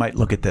thought we might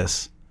look at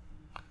this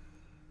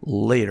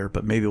later,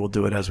 but maybe we'll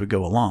do it as we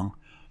go along,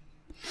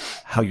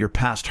 how your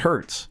past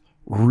hurts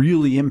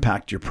really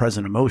impact your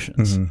present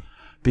emotions.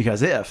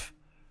 Because if,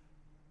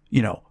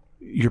 you know,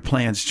 your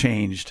plans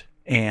changed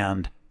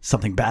and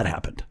something bad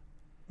happened,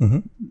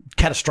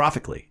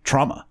 catastrophically,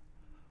 trauma,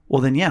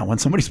 well, then, yeah, when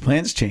somebody's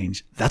plans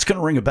change, that's going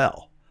to ring a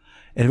bell.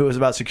 And if it was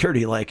about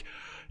security, like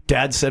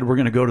dad said, we're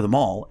going to go to the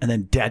mall, and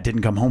then dad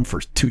didn't come home for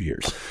 2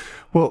 years.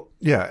 Well,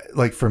 yeah,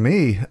 like for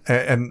me,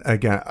 and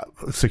again,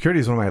 security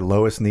is one of my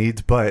lowest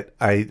needs, but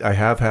I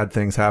have had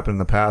things happen in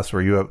the past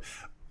where you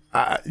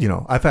have, you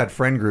know, I've had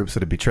friend groups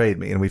that have betrayed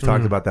me, and we've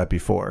talked about that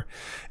before.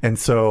 And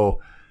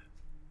so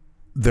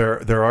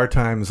there are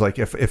times like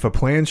if a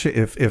plan,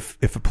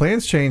 if a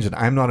plan's change and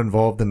I'm not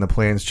involved in the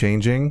plans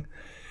changing,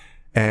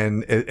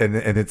 and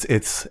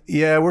it's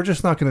yeah, we're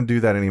just not going to do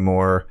that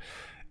anymore.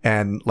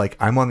 And like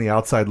I'm on the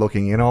outside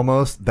looking in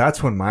almost,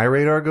 that's when my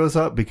radar goes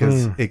up,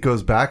 because it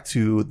goes back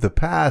to the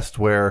past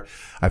where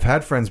I've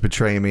had friends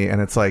betray me, and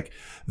it's like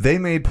they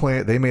made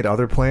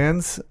other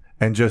plans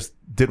and just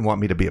didn't want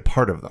me to be a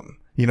part of them.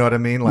 You know what I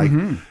mean? Like,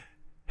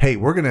 hey,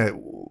 we're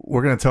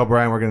gonna tell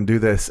Brian we're gonna do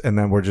this, and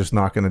then we're just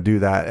not gonna do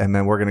that, and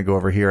then we're gonna go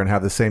over here and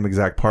have the same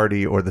exact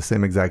party or the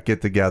same exact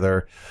get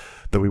together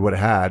that we would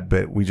have had,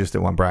 but we just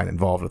didn't want Brian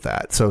involved with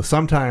that. So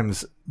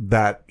sometimes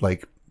that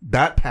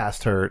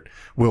past hurt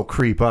will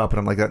creep up, and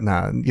I'm like,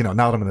 nah, you know,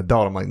 now that I'm an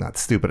adult, I'm like, not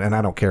stupid, and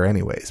I don't care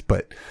anyways.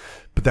 But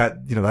that,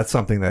 you know, that's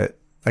something that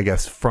I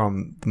guess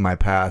from my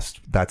past,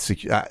 that's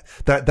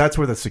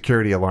where the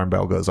security alarm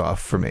bell goes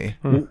off for me.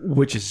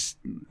 Which is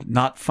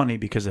not funny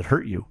because it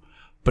hurt you,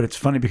 but it's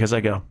funny because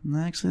I go,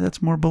 actually,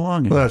 that's more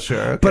belonging. Well,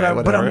 sure, okay,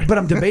 but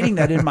I'm debating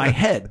that in my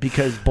head,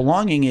 because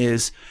belonging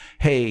is,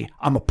 hey,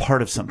 I'm a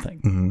part of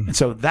something, and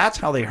so that's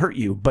how they hurt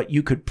you. But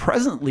you could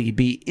presently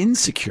be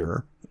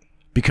insecure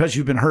because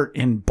you've been hurt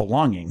in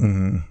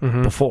belonging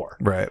before,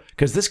 Right?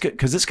 Because this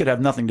could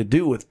have nothing to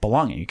do with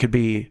belonging. It could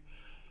be,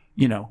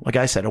 you know, like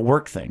I said, a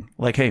work thing.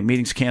 Like, hey,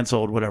 meetings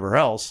canceled, whatever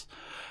else.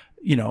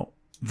 You know,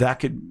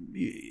 that could,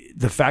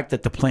 the fact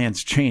that the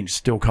plans changed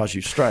still cause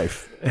you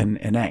strife and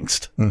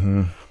angst.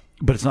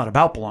 But it's not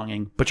about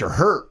belonging. But your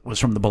hurt was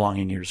from the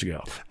belonging years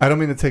ago. I don't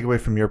mean to take away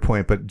from your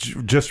point, but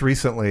just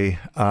recently,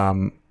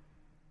 I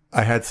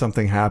had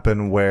something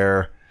happen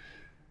where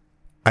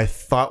I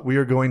thought we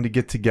were going to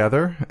get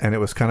together, and it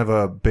was kind of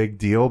a big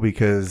deal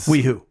because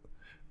We who?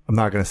 I'm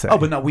not going to say. Oh,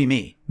 but not we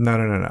me. No.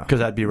 Because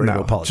I'd be ready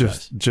to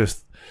apologize.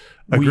 Just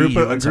a We, group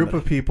you and of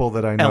somebody. people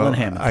that I Ellen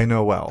Hammond. I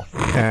know well,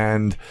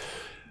 and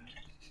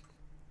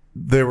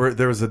there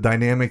was a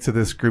dynamic to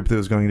this group that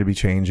was going to be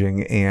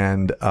changing,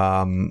 and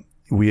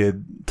we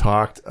had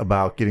talked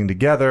about getting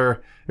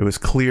together. It was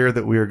clear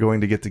that we were going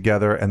to get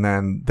together, and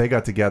then they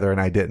got together, and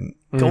I didn't.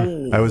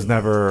 Oh.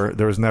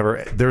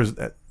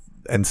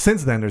 And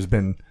since then, there's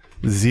been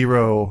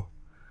zero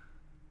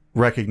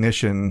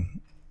recognition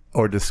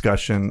or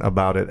discussion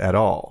about it at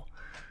all.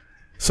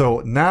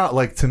 So now,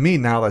 like, to me,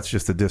 now that's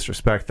just a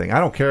disrespect thing. I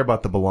don't care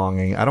about the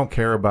belonging. I don't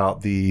care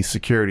about the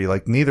security.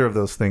 Like, neither of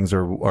those things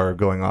are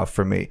going off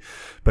for me.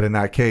 But in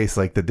that case,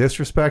 like, the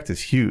disrespect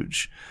is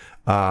huge.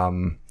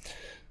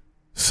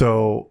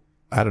 So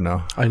I don't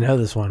know. I know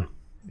this one.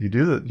 You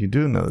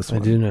do know this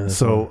one. I do know this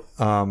so,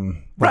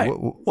 Right.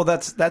 Well,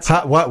 that's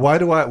why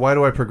do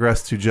I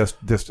progress to just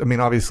this? I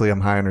mean, obviously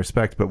I'm high on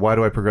respect, but why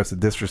do I progress to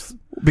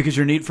disrespect? because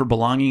your need for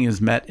belonging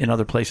is met in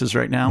other places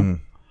right now.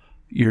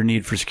 Your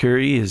need for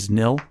security is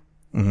nil.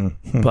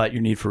 But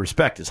your need for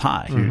respect is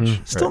high.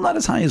 Still not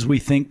as high as we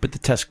think, but the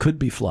test could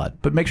be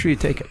flawed. But make sure you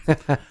take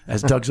it.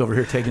 As Doug's over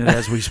here taking it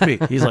as we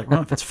speak. He's like,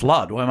 well, if it's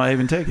flawed, why am I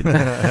even taking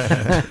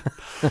it?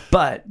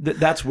 But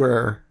that's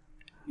where,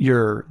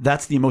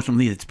 that's the emotional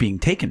need that's being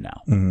taken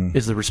now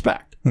is the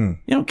respect. You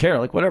don't care,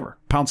 like whatever,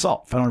 pound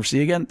salt. If I don't ever see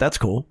you again, that's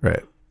cool.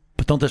 Right.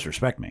 But don't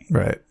disrespect me.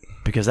 Right.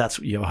 Because that's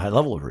a high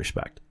level of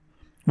respect,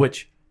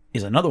 which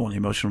is another one of the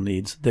emotional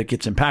needs that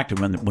gets impacted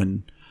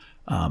when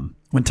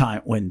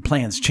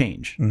plans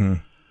change.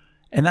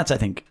 And that's, I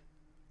think,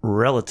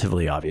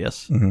 relatively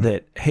obvious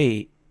that,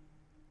 hey,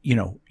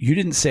 you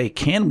didn't say,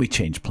 can we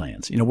change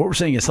plans? What we're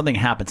saying is something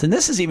happens. And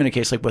this is even a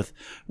case like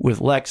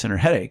with Lex and her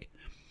headache.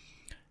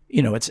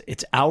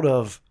 It's out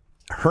of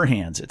her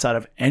hands. It's out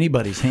of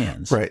anybody's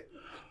hands. Right.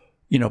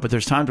 But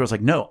there's times where it's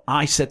like, no,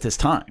 I set this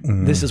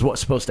time. This is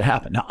what's supposed to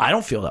happen. Now, I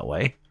don't feel that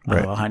way. I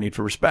have a high need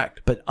for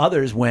respect. But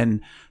others,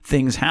 when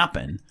things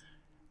happen,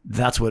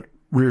 that's what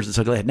rears its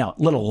ugly head. Now,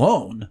 let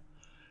alone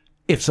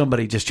if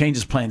somebody just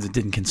changes plans and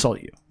didn't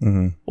consult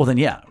you. Well, then,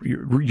 yeah,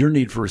 your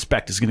need for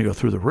respect is going to go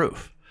through the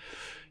roof.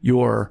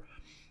 You're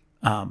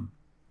going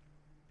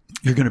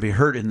to be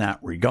hurt in that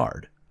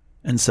regard.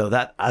 And so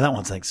that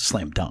one's like a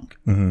slam dunk,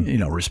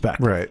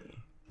 respect. Right.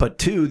 But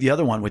two, the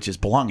other one, which is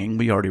belonging,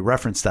 we already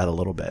referenced that a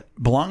little bit.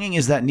 Belonging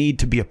is that need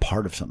to be a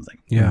part of something.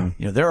 Yeah.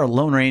 There are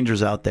Lone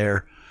Rangers out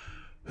there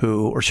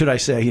who, or should I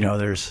say,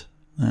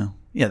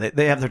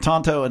 they have their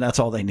Tonto and that's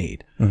all they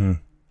need.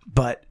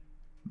 But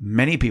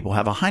many people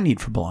have a high need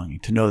for belonging,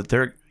 to know that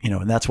they're,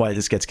 and that's why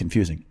this gets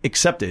confusing,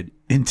 accepted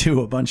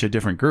into a bunch of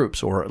different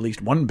groups, or at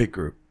least one big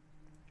group.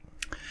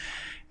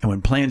 And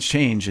when plans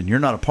change and you're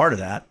not a part of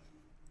that,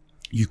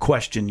 you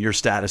question your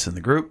status in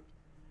the group.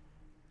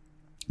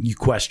 You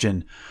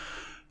question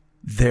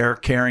their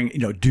caring,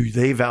 do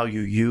they value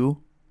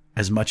you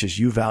as much as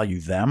you value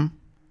them?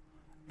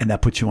 And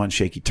that puts you on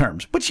shaky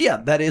terms. But yeah,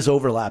 that is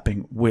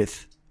overlapping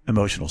with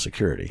emotional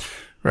security.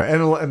 Right.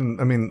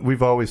 And I mean,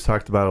 we've always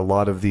talked about a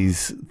lot of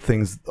these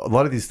things, a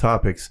lot of these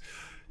topics.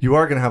 You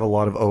are going to have a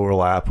lot of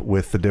overlap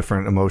with the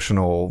different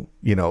emotional,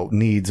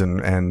 needs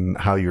and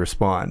how you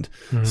respond.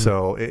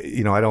 So,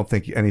 I don't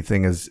think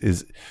anything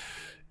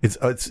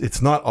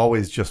it's not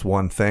always just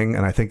one thing.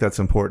 And I think that's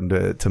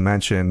important to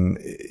mention,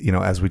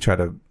 as we try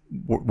to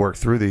work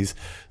through these.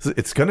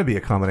 It's going to be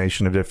a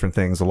combination of different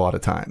things a lot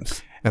of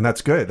times. And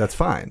that's good. That's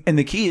fine. And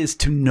the key is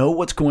to know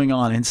what's going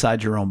on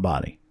inside your own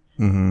body.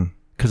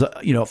 Because,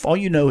 if all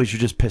you know is you're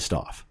just pissed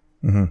off,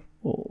 well,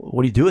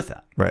 what do you do with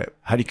that? Right.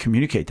 How do you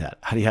communicate that?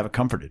 How do you have it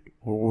comforted?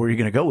 Where are you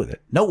going to go with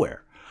it?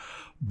 Nowhere.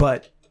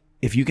 But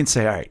if you can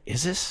say, all right,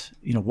 is this,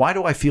 why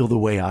do I feel the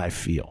way I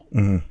feel?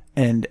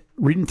 And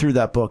reading through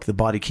that book, The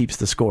Body Keeps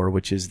the Score,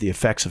 which is the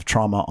effects of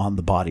trauma on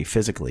the body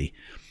physically,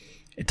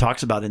 it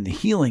talks about in the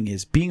healing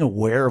is being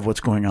aware of what's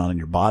going on in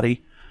your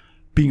body,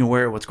 being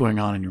aware of what's going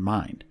on in your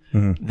mind.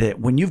 That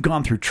when you've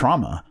gone through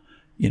trauma,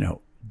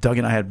 Doug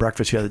and I had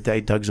breakfast the other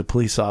day. Doug's a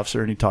police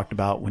officer, and he talked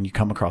about when you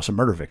come across a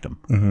murder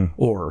victim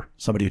or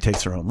somebody who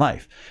takes their own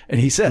life.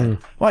 And he said,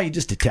 well, you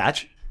just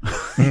detach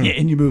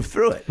and you move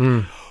through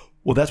it.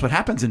 Well, that's what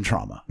happens in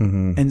trauma.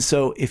 And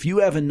so if you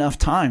have enough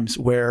times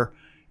where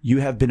you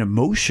have been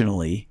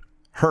emotionally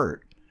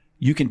hurt,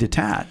 you can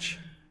detach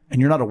and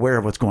you're not aware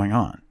of what's going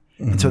on.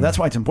 And so that's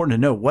why it's important to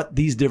know what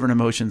these different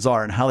emotions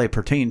are and how they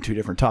pertain to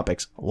different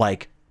topics,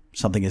 like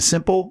something as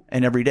simple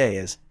and everyday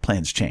as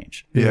plans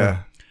change.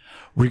 Yeah.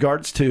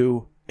 Regards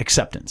to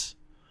acceptance.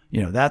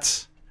 Is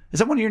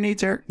that one of your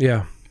needs, Eric?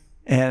 Yeah.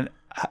 And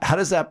how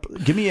does that,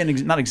 give me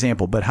not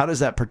example, but how does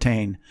that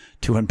pertain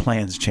to when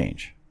plans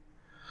change?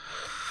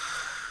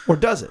 Or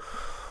does it?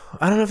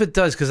 I don't know if it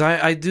does, because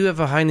I do have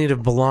a high need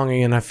of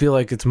belonging, and I feel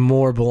like it's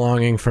more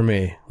belonging for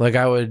me. Like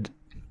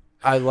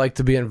I like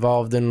to be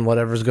involved in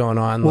whatever's going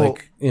on. Well,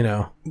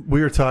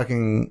 We were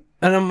talking,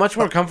 and I'm much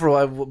more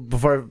comfortable.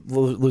 Before I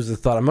lose the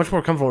thought, I'm much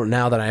more comfortable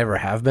now than I ever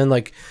have been.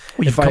 Like,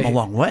 you've come a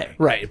long way,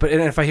 right? But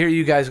if I hear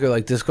you guys go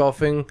like disc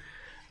golfing,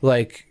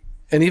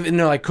 and even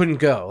though I couldn't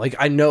go,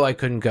 I know I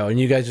couldn't go, and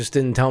you guys just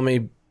didn't tell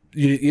me.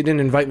 You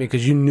didn't invite me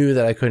because you knew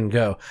that I couldn't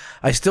go.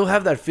 I still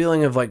have that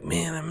feeling of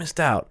man, I missed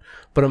out.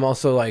 But I'm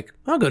also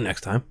I'll go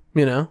next time.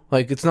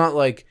 It's not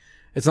like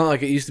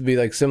it used to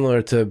be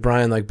similar to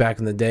Brian, back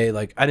in the day.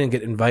 I didn't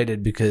get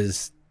invited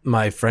because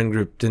my friend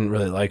group didn't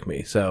really like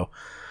me. So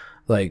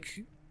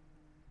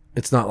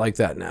it's not like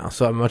that now.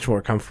 So I'm much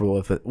more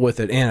comfortable with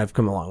it, and I've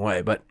come a long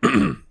way. But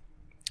and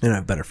I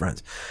have better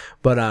friends.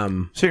 But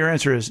so your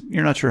answer is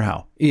you're not sure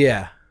how.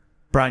 Yeah,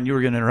 Brian, you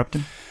were going to interrupt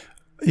him.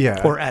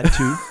 Yeah. Or add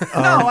to.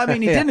 No, I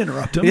mean, he didn't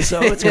interrupt him,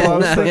 so it's I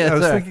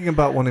was thinking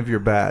about one of your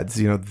bads,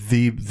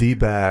 the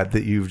bad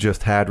that you've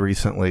just had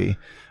recently.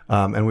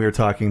 And we were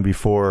talking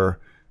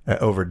before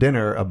over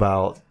dinner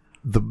about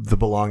the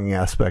belonging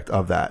aspect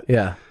of that.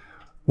 Yeah.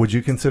 Would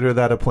you consider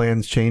that a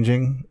plans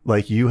changing?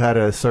 You had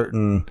a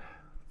certain,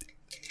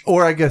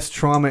 or I guess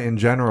trauma in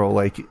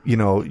general,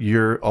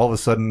 you're all of a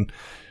sudden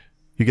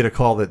you get a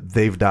call that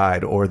they've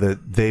died or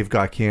that they've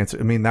got cancer.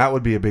 I mean, that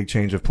would be a big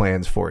change of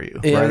plans for you.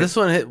 Yeah, right? This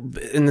one hit,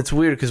 and it's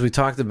weird because we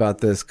talked about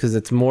this because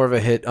it's more of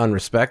a hit on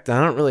respect. I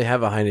don't really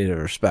have a high need of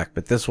respect,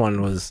 but this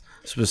one was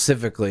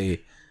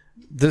specifically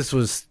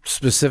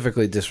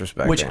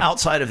disrespecting. Which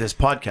outside of this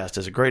podcast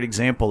is a great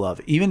example of,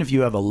 even if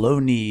you have a low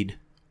need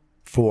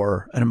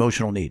for an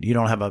emotional need. You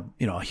don't have a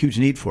huge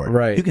need for it.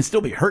 Right. You can still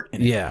be hurt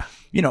in it. Yeah.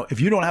 If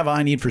you don't have a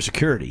high need for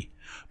security,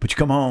 but you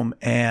come home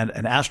and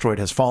an asteroid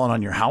has fallen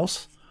on your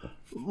house,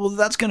 well,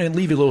 that's going to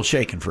leave you a little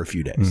shaken for a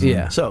few days.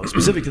 Yeah. So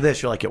specific to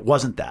this, you're like, it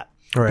wasn't that.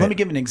 Right. Let me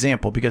give an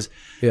example because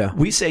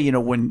we say,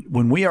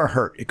 when we are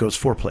hurt, it goes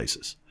 4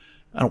 places.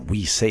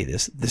 We say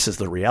this. This is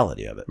the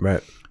reality of it.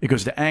 Right. It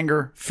goes to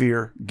anger,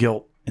 fear,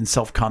 guilt, and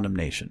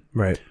self-condemnation.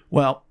 Right.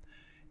 Well,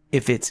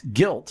 if it's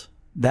guilt,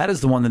 that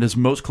is the one that is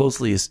most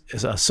closely is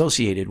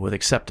associated with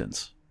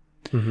acceptance.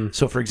 Mm-hmm.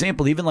 So, for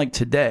example, even like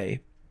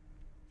today,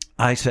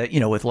 I said,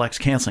 with Lex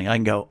canceling, I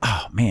can go,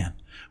 oh, man,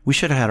 we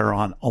should have had her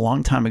on a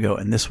long time ago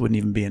and this wouldn't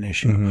even be an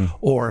issue. Mm-hmm.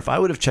 Or if I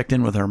would have checked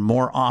in with her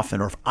more often,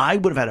 or if I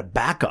would have had a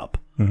backup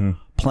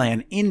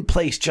plan in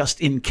place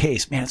just in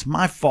case, man, it's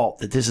my fault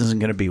that this isn't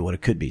going to be what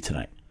it could be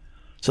tonight.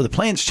 So the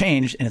plan's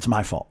changed and it's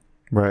my fault.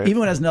 Right. Even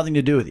when it has nothing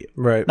to do with you.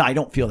 Right. Now, I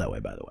don't feel that way,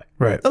 by the way.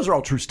 Right. Those are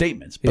all true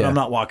statements, but Yeah. I'm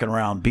not walking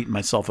around beating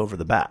myself over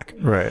the back.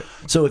 Right.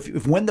 So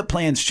if when the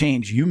plans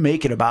change, you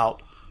make it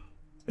about,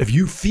 if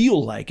you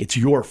feel like it's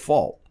your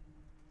fault,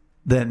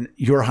 then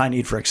your high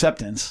need for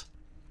acceptance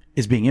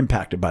is being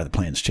impacted by the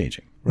plans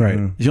changing. Right.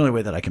 It's the only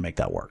way that I can make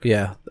that work.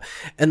 Yeah.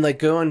 And like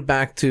going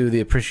back to the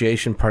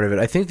appreciation part of it,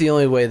 I think the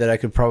only way that I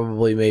could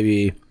probably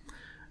maybe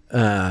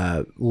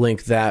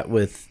link that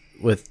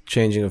with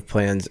changing of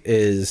plans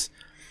is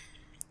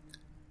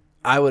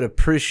I would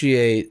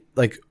appreciate,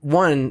 like,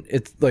 one,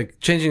 it's like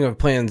changing of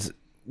plans,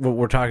 what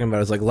we're talking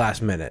about is like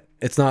last minute.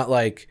 It's not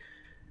like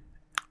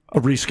A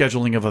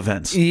rescheduling of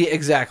events. yeah,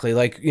 exactly.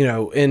 Like,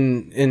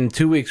 in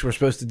 2 weeks we're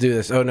supposed to do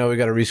this. Oh no, we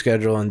got to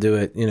reschedule and do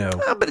it,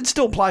 But it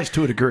still applies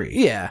to a degree.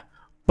 Yeah.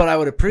 But I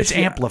would appreciate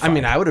It's amplified. I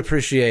mean, I would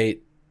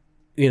appreciate,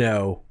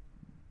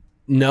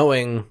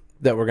 knowing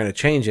that we're going to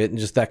change it and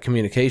just that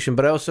communication.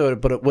 But I also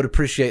would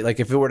appreciate,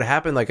 like, if it were to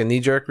happen, like a knee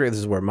jerk, this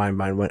is where my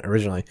mind went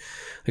originally.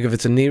 Like, if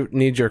it's a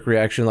knee jerk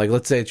reaction, like,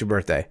 let's say it's your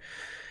birthday,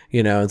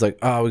 it's like,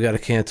 oh, we got to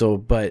cancel.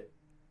 But,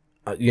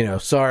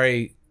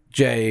 sorry,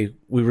 Jay,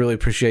 we really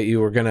appreciate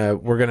you. We're gonna,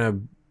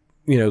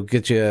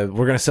 get you,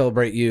 we're gonna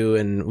celebrate you,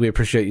 and we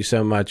appreciate you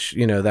so much,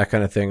 that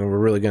kind of thing. And we're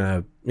really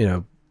gonna,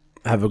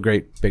 have a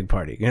great big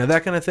party,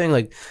 that kind of thing.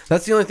 Like,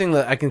 that's the only thing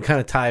that I can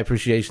kind of tie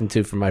appreciation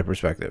to from my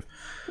perspective.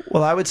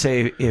 Well, I would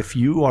say if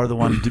you are the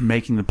one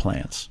making the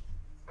plans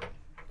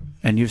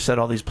and you've set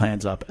all these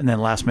plans up and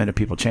then last minute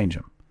people change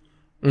them,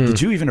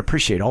 did you even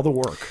appreciate all the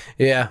work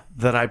Yeah.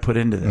 that I put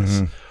into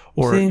this?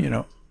 Or, See?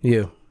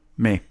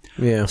 me.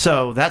 Yeah.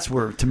 So that's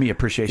where, to me,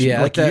 appreciation.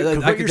 Yeah, like I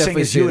what could you're saying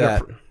definitely is you see would,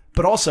 that.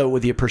 but also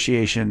with the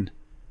appreciation.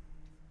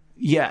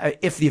 Yeah,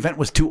 if the event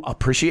was to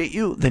appreciate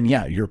you, then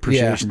your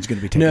appreciation is going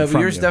to be taken No, from but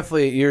you.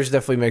 yours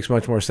definitely makes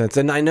much more sense.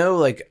 And I know,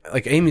 like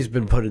Amy's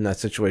been put in that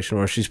situation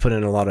where she's put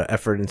in a lot of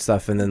effort and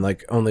stuff, and then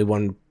like only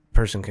one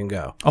person can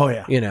go. Oh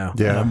yeah,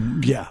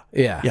 Yeah.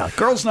 yeah.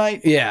 Girls'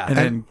 night, Yeah. and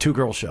then 2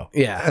 girls show.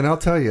 Yeah. And I'll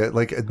tell you,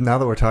 like, now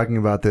that we're talking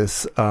about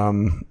this,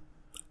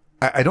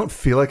 I don't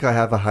feel like I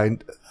have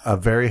a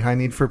very high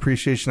need for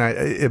appreciation.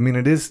 I mean,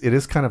 it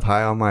is kind of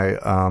high on my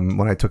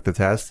when I took the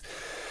test.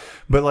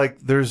 But like,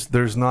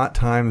 there's not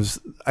times.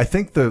 I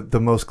think the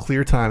most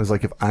clear time is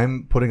like if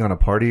I'm putting on a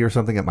party or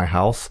something at my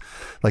house,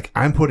 like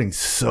I'm putting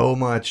so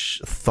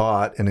much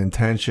thought and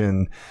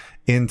intention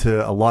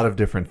into a lot of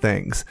different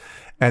things,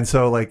 and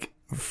so like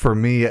for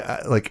me,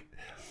 like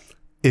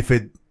if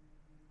it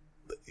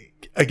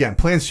again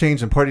plans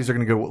change and parties are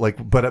going to go like,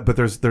 but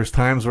there's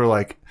times where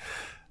like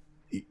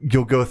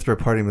you'll go through a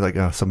party and be like,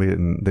 oh, they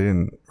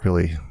didn't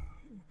really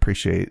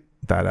appreciate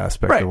that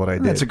aspect of what I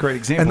did. That's a great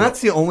example. And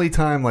that's the only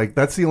time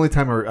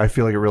where I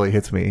feel like it really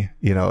hits me,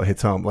 it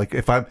hits home. Like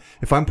if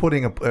I'm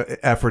putting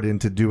a effort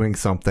into doing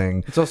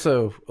something. It's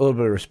also a little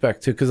bit of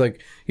respect too, because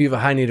like you have a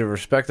high need of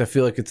respect. I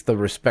feel like it's the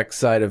respect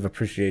side of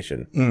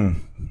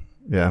appreciation.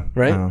 Yeah.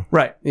 Right?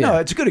 Right. Yeah. No,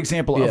 it's a good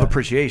example of Yeah.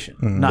 appreciation.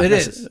 It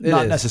is. It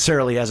Not is.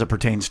 necessarily as it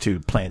pertains to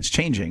plans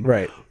changing.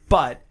 Right.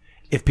 But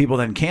if people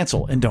then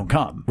cancel and don't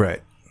come.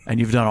 Right. And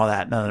you've done all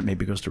that, now that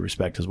maybe goes to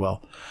respect as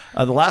well.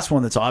 The last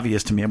one that's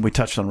obvious to me, and we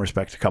touched on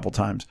respect a couple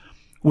times,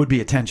 would be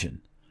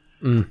attention.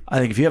 I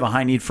think if you have a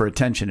high need for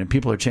attention and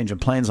people are changing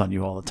plans on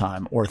you all the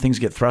time, or things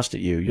get thrust at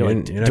you, you're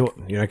like,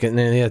 You're not getting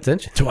any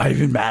attention. do I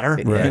even matter?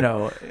 Right.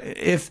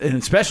 And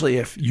especially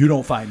if you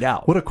don't find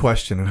out. What a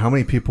question. And how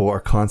many people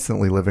are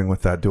constantly living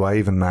with that? Do I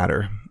even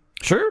matter?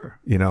 Sure.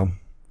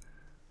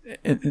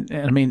 And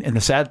I mean, and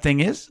the sad thing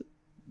is,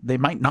 they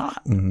might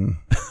not.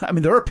 I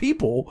mean, there are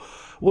people.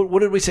 What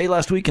did we say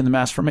last week in the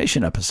mass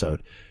formation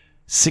episode?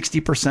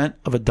 60%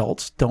 of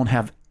adults don't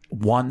have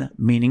one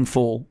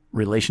meaningful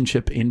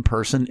relationship in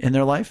person in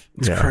their life.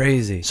 It's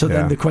crazy. So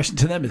then the question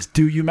to them is,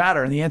 do you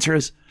matter? And the answer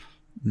is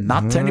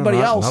not to anybody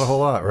else. Not a whole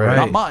lot, right?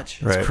 Not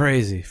much. Right. It's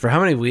crazy. For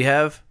how many we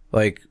have,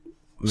 like,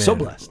 man. So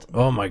blessed.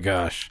 Oh my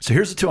gosh. So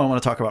here's the 2 I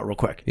want to talk about real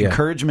quick. Yeah.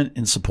 Encouragement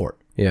and support.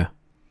 Yeah.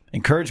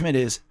 Encouragement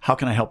is, how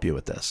can I help you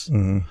with this?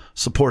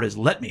 Support is,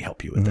 let me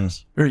help you with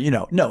this. Or,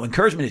 no,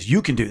 encouragement is,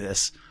 you can do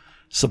this.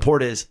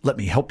 Support is, let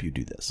me help you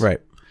do this. Right.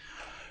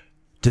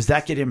 Does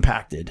that get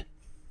impacted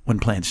when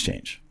plans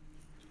change?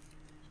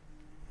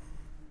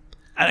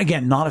 And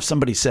again, not if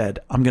somebody said,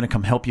 I'm going to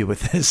come help you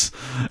with this.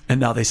 And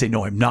now they say,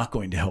 no, I'm not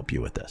going to help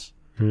you with this.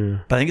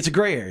 But I think it's a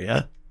gray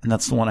area. And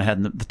that's the one I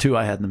had, the two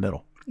I had in the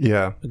middle.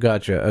 Yeah.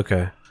 Gotcha.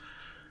 Okay.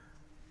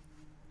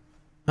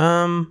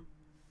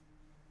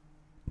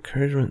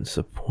 Encouragement and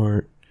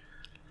support.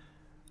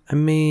 I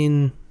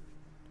mean,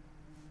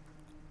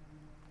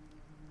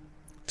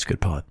 It's a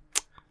good pod.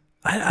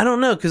 I don't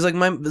know, because like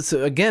my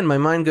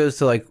mind goes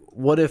to like,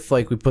 what if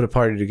like we put a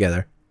party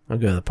together? I'll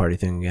go to the party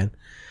thing again,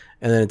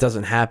 and then it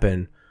doesn't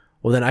happen.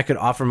 Well, then I could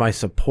offer my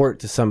support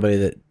to somebody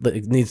that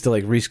like, needs to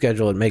like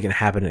reschedule and make it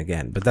happen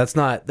again. But that's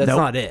not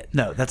it.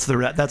 No, that's the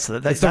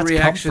reaction.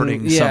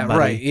 comforting Yeah, somebody.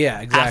 right. Yeah,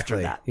 exactly.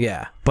 After that.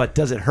 Yeah. But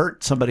does it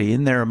hurt somebody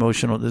in their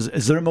emotional?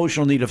 Is their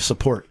emotional need of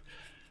support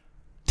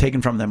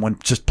taken from them when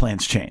just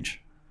plans change?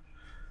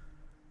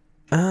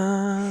 I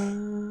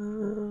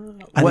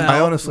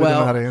honestly don't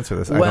know how to answer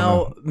this. I don't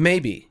know.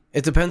 Maybe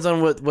it depends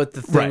on what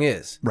the thing Right.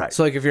 is. Right.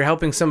 So like if you're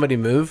helping somebody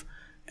move,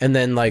 and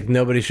then like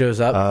nobody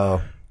shows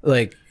up,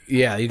 like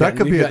yeah,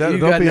 That'll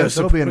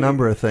be a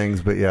number of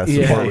things, but yeah,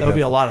 Yeah, support would That'll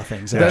be a have- lot of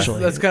things. That's-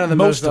 Actually, that's kind of the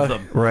most most- of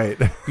them. right.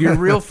 your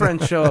real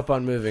friends show up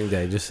on moving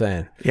day. Just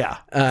saying. Yeah,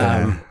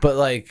 But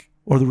like,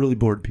 or the really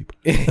bored people.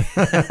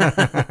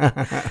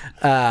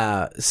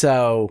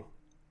 so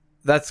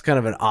that's kind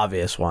of an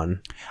obvious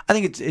one. I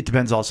think it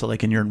depends also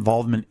like in your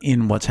involvement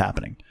in what's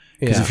happening.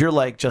 Because Yeah. if you're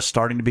like just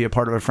starting to be a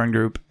part of a friend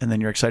group and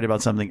then you're excited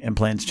about something and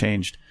plans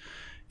changed,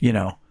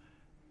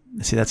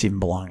 see, that's even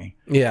belonging.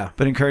 Yeah.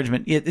 But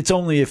encouragement, it's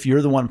only if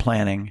you're the one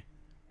planning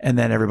and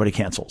then everybody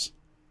cancels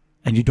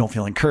and you don't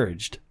feel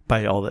encouraged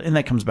by all that. And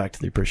that comes back to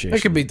the appreciation.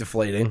 It could be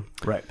deflating.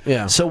 Right.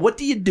 Yeah. So what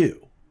do you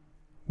do?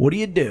 What do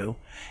you do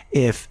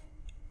if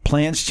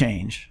plans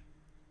change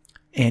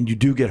and you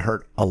do get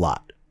hurt a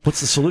lot? What's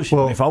the solution?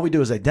 Well- If all we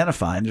do is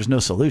identify and there's no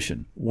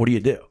solution, what do you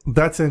do?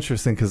 That's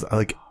interesting because,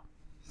 like,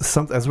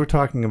 as we're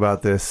talking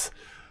about this,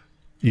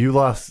 you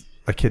lost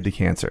a kid to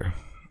cancer,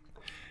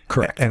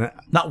 Correct. and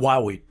Not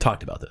while we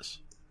talked about this.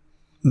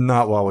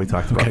 not while we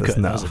talked about Okay, this.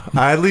 good. No, That was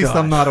at least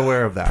I'm not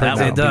aware of that. That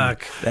No. would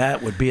be-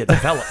 that would be a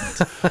development.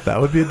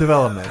 That would be a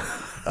development.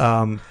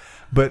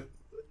 But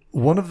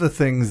one of the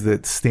things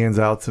that stands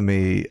out to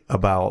me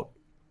about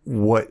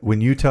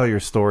when you tell your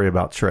story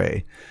about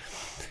Trey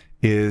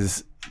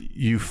is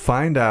you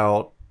find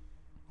out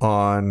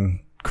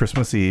on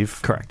Christmas Eve.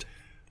 Correct.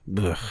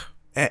 Ugh.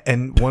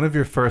 And one of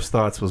your first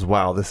thoughts was,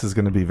 "Wow, this is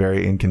going to be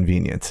very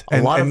inconvenient."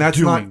 And, lot of that's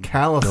doing. not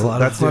callous.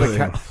 That's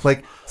not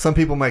like some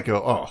people might go,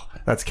 "Oh,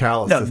 that's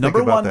callous." No, to think number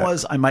about one that.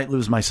 was I might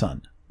lose my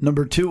son.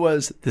 Number two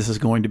was this is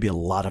going to be a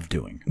lot of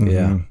doing.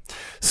 Yeah.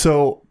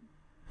 So.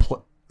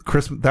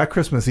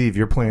 Christmas Eve,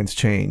 your plans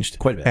changed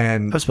Quite a bit.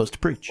 and I was supposed to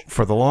preach.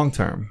 for the long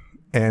term,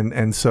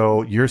 and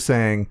so you're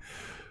saying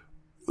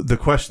the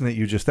question that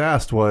you just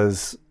asked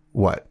was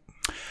what?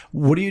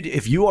 What do you do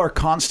if you are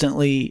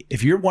constantly,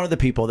 if you're one of the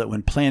people that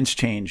when plans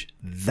change,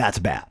 that's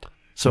bad.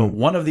 So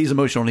one of these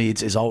emotional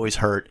needs is always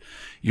hurt.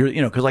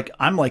 Because like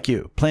I'm like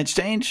you, plans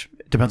change.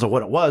 It depends on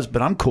what it was,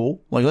 but I'm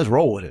cool. Like let's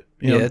roll with it.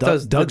 Yeah, it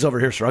does. Doug's over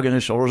here shrugging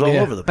his shoulders all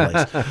over the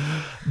place.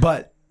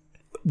 But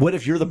what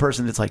if you're the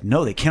person that's like,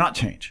 no, they cannot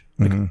change?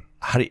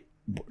 Like,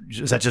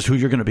 is that just who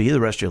you're going to be the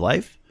rest of your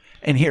life?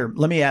 And here,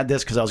 let me add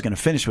this because I was going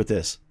to finish with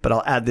this, but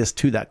I'll add this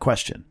to that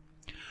question.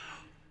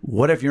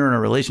 What if you're in a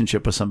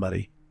relationship with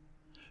somebody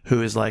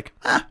who is like,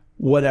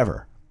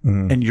 whatever,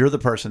 and you're the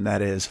person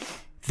that is,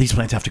 these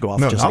plans have to go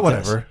off No, just not like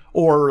whatever. this,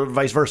 or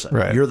vice versa.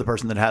 Right. You're the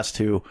person that has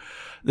to,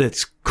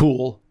 that's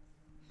cool,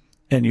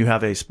 and you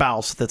have a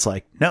spouse that's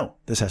like, no,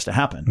 this has to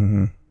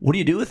happen. What do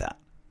you do with that?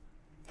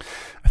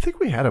 I think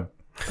we had an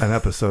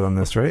episode on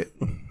this, right?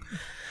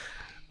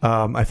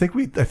 I think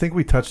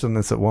we touched on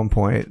this at one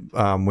point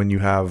when you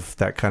have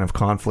that kind of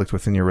conflict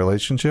within your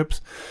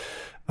relationships.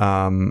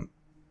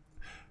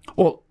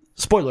 Well,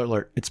 spoiler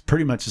alert, it's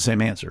pretty much the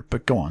same answer,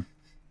 but go on.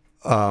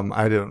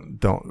 I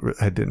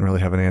didn't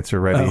really have an answer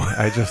ready.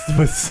 I just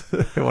was.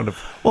 I wanted to,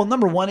 Well,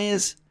 number one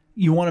is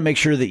you want to make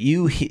sure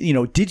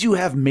that did you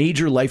have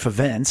major life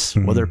events,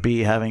 whether it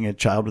be having a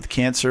child with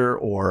cancer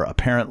or a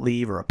parent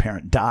leave or a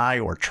parent die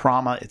or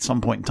trauma at some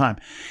point in time.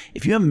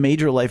 If you have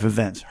major life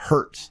events,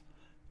 hurts,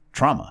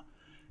 trauma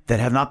that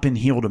have not been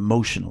healed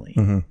emotionally,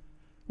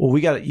 well,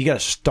 you got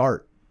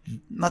to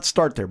not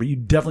start there, but you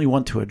definitely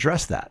want to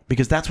address that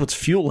because that's what's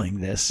fueling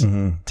this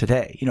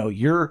today.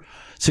 Your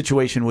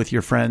situation with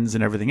your friends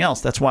and everything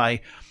else. That's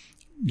why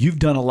you've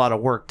done a lot of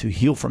work to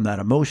heal from that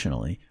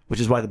emotionally, which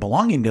is why the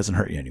belonging doesn't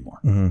hurt you anymore.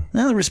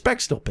 Now the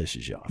respect still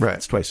pisses you off. Right.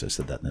 That's twice I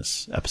said that in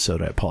this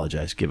episode. I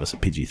apologize. Give us a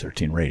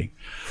PG-13 rating.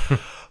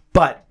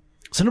 But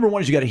so number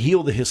one is you got to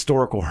heal the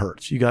historical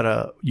hurts. You got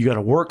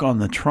to work on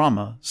the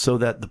trauma so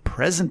that the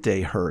present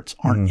day hurts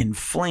aren't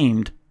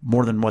inflamed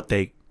more than what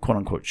they quote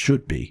unquote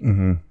should be.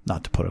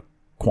 Not to put a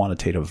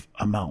quantitative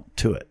amount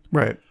to it.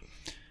 right.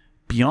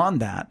 Beyond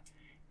that,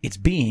 it's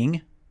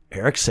being,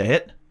 Eric, say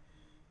it,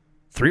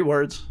 3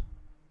 words.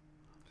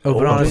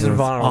 Open, honest, and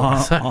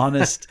vulnerable.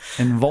 Honest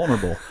and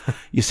vulnerable.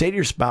 You say to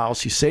your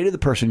spouse, you say to the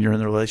person you're in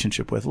the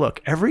relationship with,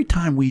 look, every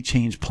time we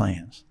change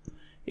plans,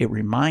 it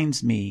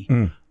reminds me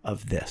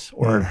of this,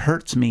 or it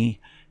hurts me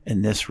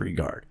in this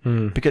regard.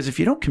 Because if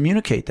you don't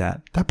communicate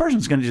that, that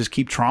person's going to just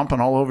keep tromping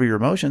all over your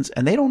emotions,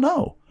 and they don't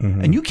know.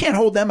 And you can't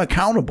hold them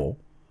accountable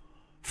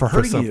for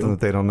hurting something you that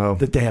they don't know.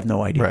 that they have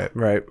no idea. Right.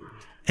 Right.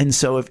 And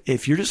so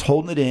if you're just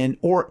holding it in,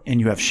 and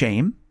you have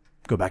shame,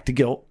 go back to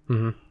guilt.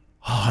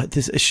 Oh,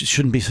 it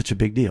shouldn't be such a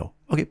big deal.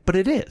 Okay, but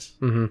it is.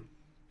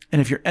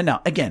 And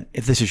now again,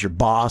 if this is your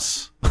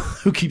boss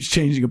who keeps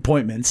changing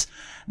appointments,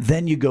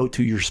 then you go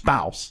to your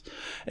spouse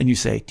and you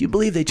say, do you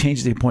believe they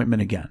changed the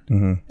appointment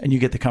again? And you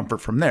get the comfort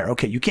from there.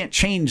 Okay, you can't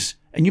change,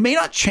 and you may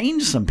not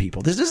change some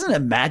people. This isn't a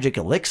magic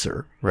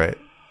elixir. Right.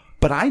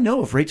 But I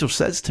know if Rachel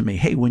says to me,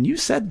 hey, when you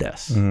said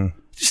this,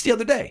 just the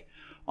other day,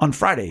 on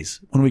Fridays,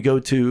 when we go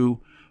to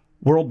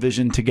World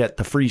Vision to get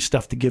the free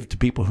stuff to give to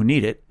people who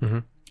need it,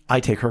 I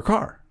take her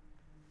car.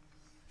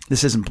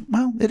 This isn't,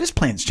 well, it is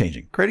plans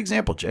changing. Great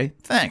example, Jay.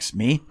 Thanks,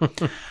 me.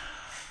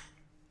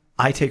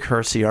 I take her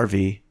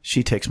CRV.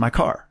 She takes my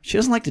car. She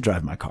doesn't like to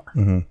drive my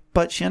car,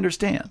 but she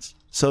understands.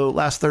 So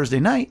last Thursday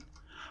night,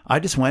 I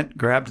just went,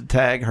 grabbed the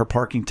tag, her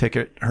parking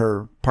ticket,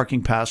 her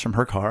parking pass from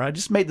her car. I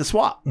just made the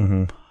swap.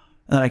 And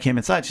then I came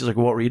inside. She's like,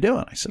 well, what were you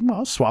doing? I said, well, I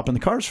was swapping the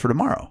cars for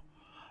tomorrow.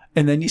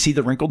 And then you see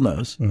the wrinkled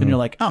nose, and you're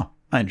like, oh,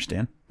 I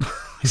understand.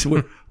 I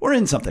said, we're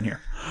in something here.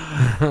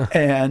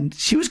 And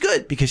she was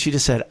good because she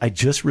just said, I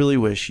just really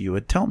wish you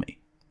would tell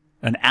me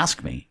and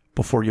ask me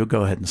before you'll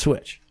go ahead and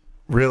switch.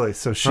 Really?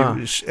 So she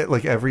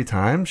like every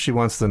time she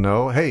wants to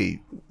know,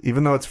 hey,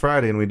 even though it's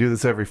Friday and we do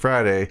this every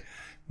Friday,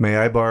 may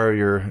I borrow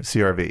your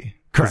CRV?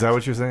 Correct. Is that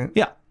what you're saying?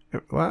 Yeah.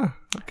 Wow.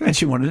 Okay. And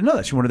she wanted to know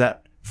that. She wanted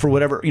that for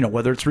whatever,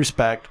 whether it's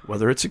respect,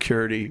 whether it's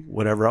security,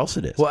 whatever else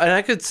it is. Well, and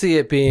I could see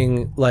it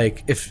being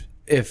like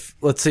if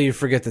let's say you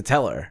forget to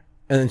tell her,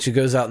 and then she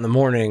goes out in the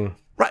morning.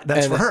 Right.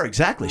 That's for her.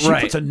 Exactly. She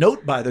puts a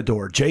note by the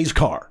door, Jay's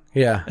car.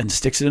 Yeah. And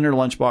sticks it in her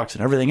lunchbox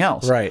and everything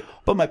else. Right.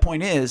 But my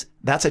point is,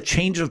 that's a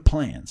change of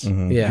plans.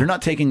 Yeah. You're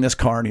not taking this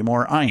car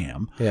anymore. I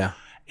am. Yeah.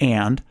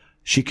 And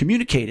she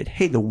communicated,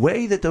 hey, the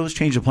way that those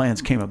change of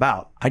plans came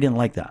about, I didn't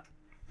like that.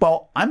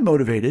 Well, I'm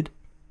motivated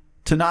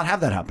to not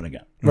have that happen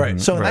again. Right.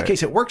 So in that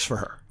case, it works for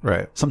her.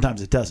 Right.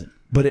 Sometimes it doesn't.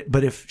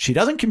 But if she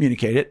doesn't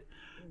communicate it,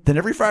 then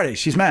every Friday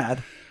she's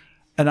mad.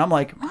 And I'm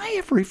like, why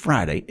every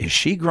Friday is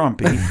she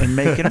grumpy and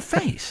making a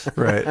face?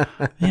 Right.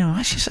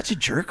 She's such a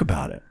jerk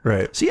about it.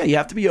 Right. So yeah, you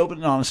have to be open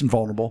and honest and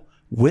vulnerable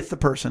with the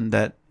person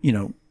that,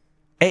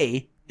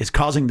 A, is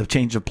causing the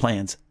change of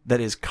plans that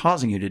is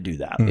causing you to do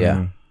that.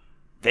 Yeah.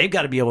 They've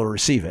got to be able to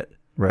receive it.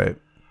 Right.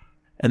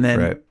 And then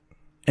Right.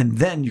 and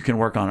then you can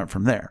work on it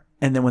from there.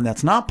 And then when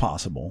that's not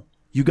possible,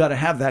 you got to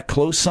have that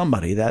close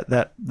somebody,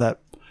 that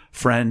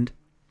friend,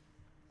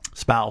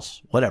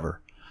 spouse,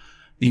 whatever,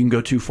 you can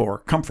go to for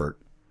comfort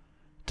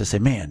to say,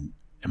 man,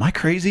 am I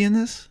crazy in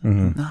this?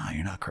 No,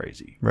 you're not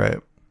crazy. Right.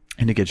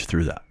 And to get you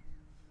through that.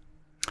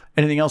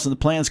 Anything else in the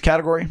plans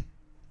category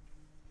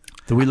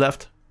that we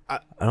left? I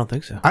don't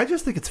think so. I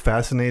just think it's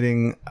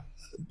fascinating.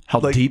 How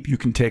deep you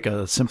can take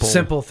a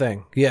Simple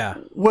thing. Yeah.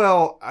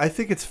 Well, I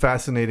think it's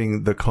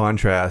fascinating the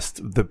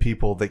contrast, the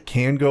people that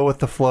can go with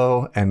the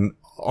flow and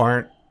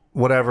aren't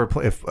whatever.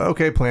 If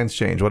plans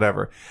change,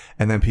 whatever,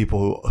 and then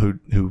people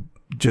who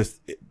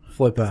just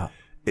Flip out.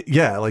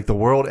 yeah, like the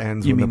world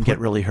ends. You when mean the get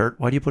really hurt?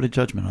 Why do you put a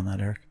judgment on that,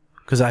 Eric?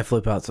 Because I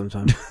flip out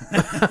sometimes.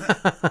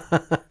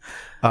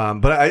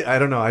 But I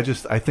don't know. I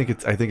think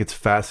it's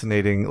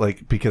fascinating,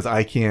 like, because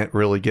I can't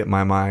really get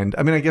my mind.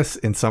 I mean, I guess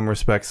in some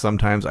respects,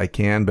 sometimes I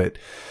can, but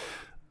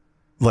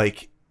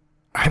like,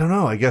 I don't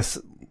know. I guess,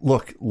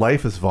 look,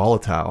 life is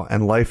volatile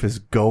and life is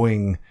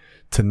going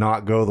to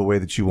not go the way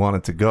that you want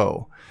it to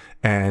go.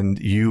 And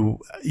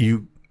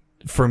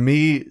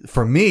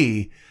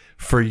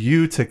for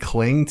you to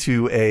cling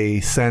to a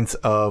sense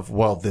of,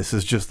 well, this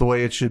is just the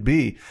way it should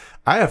be.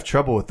 I have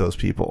trouble with those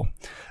people.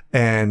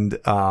 And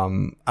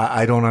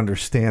I don't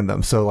understand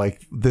them. So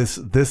like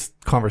this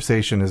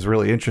conversation is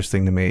really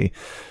interesting to me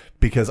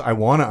because I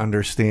want to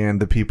understand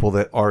the people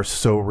that are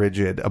so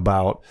rigid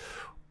about,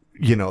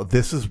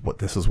 this is what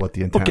the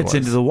intent What gets was.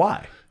 into the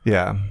why?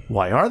 Yeah.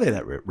 Why are they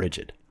that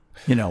rigid?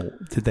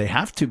 Did they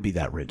have to be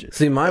that rigid?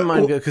 See, my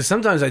mind goes, because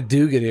sometimes I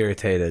do get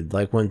irritated,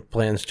 like when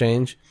plans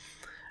change.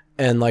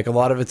 And like a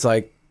lot of it's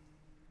like,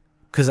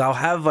 because I'll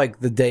have like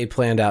the day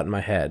planned out in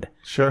my head.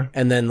 Sure.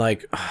 And then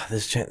like,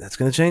 that's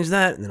going to change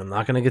that. And then I'm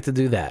not going to get to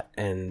do that.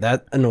 And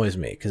that annoys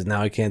me because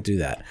now I can't do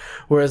that.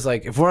 Whereas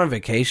like if we're on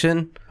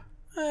vacation,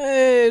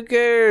 hey, who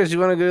cares? You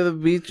want to go to the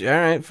beach? All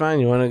right, fine.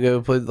 You want to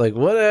go play, like,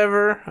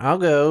 whatever, I'll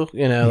go,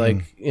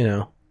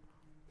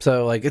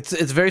 So like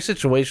it's very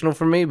situational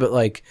for me, but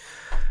like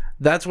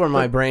that's where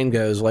my brain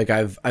goes. Like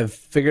I've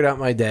figured out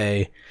my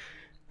day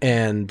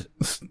and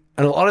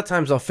a lot of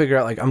times I'll figure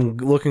out like I'm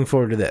looking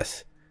forward to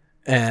this.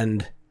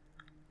 And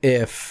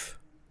if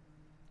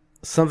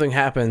something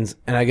happens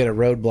and I get a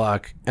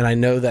roadblock and I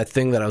know that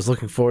thing that I was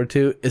looking forward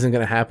to isn't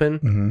going to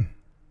happen,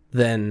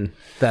 then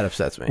that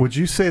upsets me. Would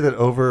you say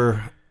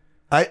that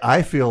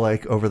I feel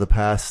like over the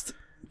past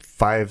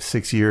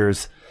 5-6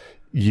 years,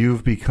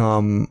 you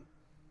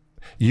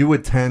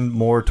would tend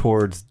more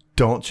towards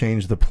don't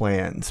change the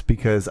plans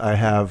because I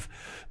have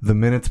the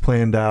minutes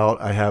planned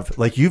out. I have,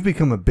 like, you've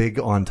become a big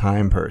on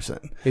time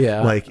person.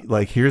 Yeah.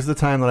 Like here's the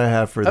time that I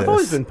have for this. I've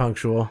always been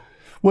punctual.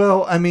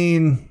 Well, I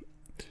mean,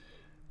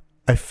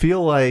 I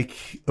feel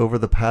like over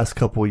the past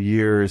couple of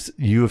years,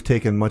 you have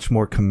taken much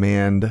more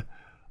command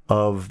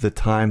of the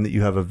time that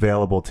you have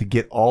available to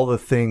get all the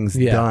things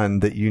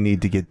done that you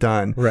need to get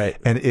done. Right.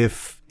 And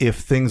if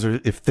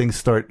things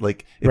start,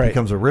 like, it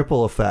becomes a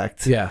ripple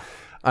effect. Yeah.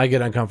 I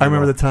get uncomfortable. I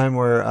remember the time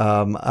where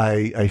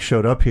I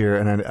showed up here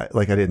and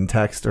I didn't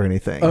text or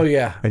anything. Oh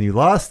yeah. And you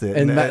lost it.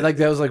 And like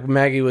that was like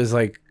Maggie was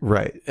like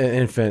right. an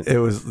infant. It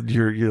was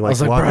you're like,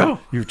 was like, bro.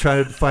 You're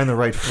trying to find the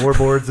right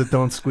floorboards that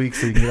don't squeak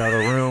so you can get out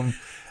of the room.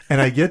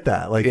 And I get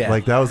that. Like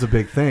that was a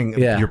big thing.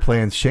 Yeah. Your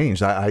plans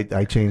changed.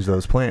 I changed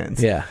those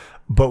plans. Yeah.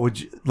 But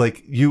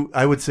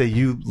I would say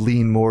you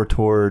lean more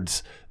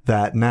towards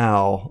that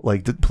now.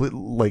 Like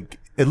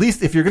at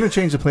least if you're going to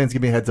change the plans,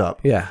 give me a heads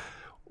up. Yeah.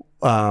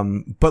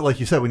 But like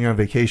you said, when you're on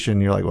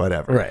vacation, you're like,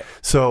 whatever. Right.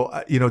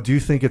 So, do you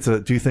think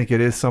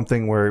it is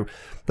something where,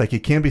 like,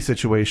 it can be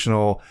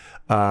situational,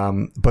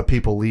 but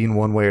people lean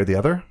one way or the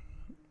other?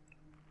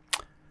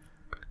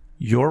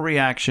 Your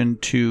reaction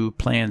to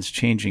plans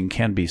changing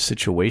can be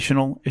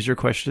situational, is your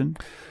question?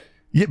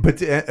 Yeah,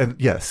 but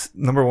yes,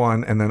 number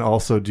one, and then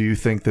also, do you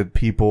think that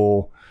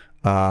people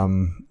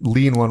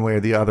lean one way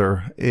or the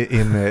other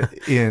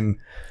in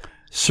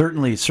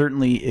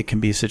Certainly, it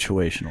can be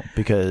situational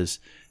because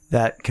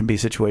that can be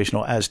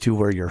situational as to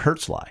where your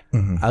hurts lie.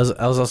 I was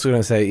also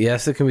going to say,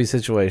 yes, it can be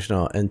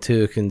situational, and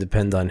two, it can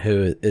depend on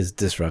who is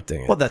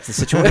disrupting it. Well, that's the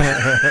situation.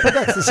 But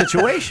that's the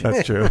situation.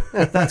 That's true.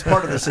 That's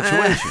part of the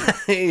situation.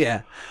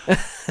 Yeah.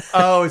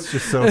 Oh, it's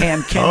just so.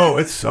 And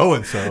it's so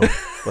and so.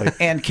 Like,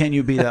 and can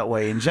you be that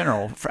way in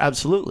general?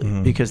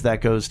 Absolutely, because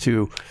that goes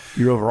to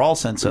your overall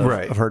sense of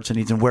hurts and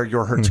needs and where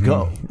your hurts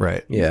go.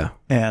 right. Yeah.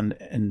 And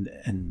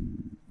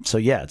so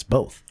yeah, it's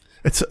both.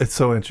 It's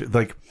so interesting.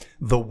 Like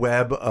the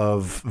web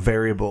of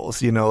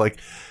variables, like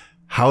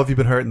how have you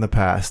been hurt in the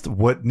past?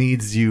 What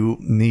needs you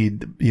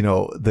need,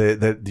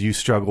 that you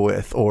struggle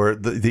with or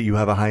that you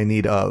have a high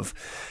need of?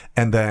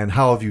 And then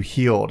how have you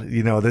healed?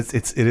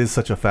 It is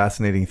such a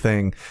fascinating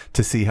thing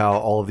to see how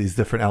all of these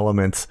different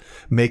elements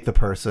make the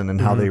person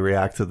and how they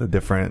react to the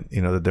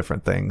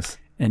different things.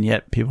 And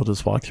yet people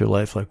just walk through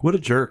life like, what a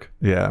jerk.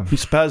 Yeah. He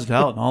spazzed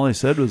out and all he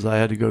said was I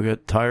had to go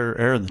get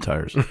air in the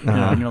tires.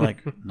 And you're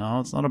like, no,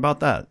 it's not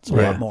about that. It's a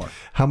lot more.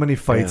 How many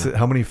fights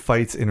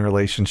in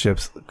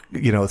relationships,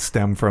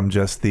 stem from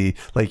just the,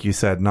 like you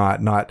said,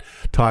 not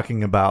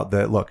talking about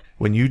that. Look,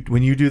 when you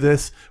do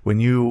this, when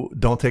you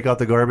don't take out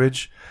the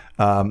garbage,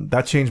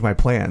 that changed my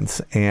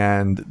plans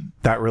and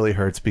that really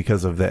hurts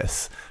because of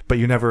this, but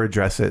you never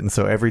address it. And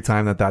so every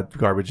time that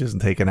garbage isn't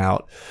taken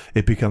out,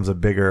 it becomes a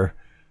bigger,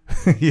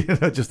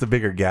 just a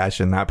bigger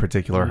gash in that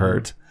particular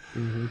hurt.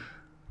 Mm-hmm.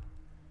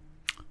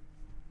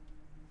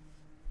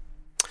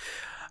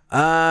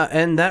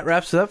 And that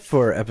wraps it up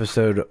for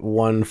episode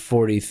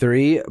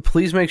 143.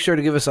 Please make sure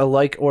to give us a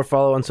like or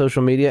follow on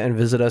social media and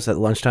visit us at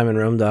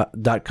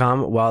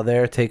lunchtimeinrome.com. While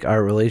there, take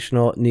our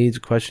relational needs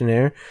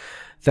questionnaire.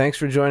 Thanks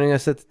for joining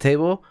us at the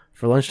table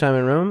for Lunchtime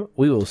in Rome.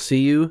 We will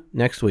see you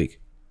next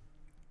week.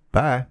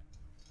 Bye.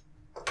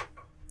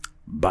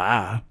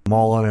 Bye. I'm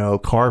all on a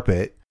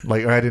carpet.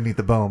 Like, I didn't eat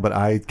the bone, but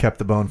I kept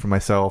the bone for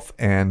myself,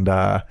 and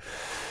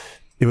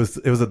it was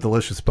a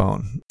delicious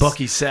bone.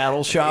 Bucky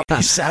Saddle Shop.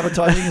 He's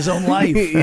sabotaging his own life.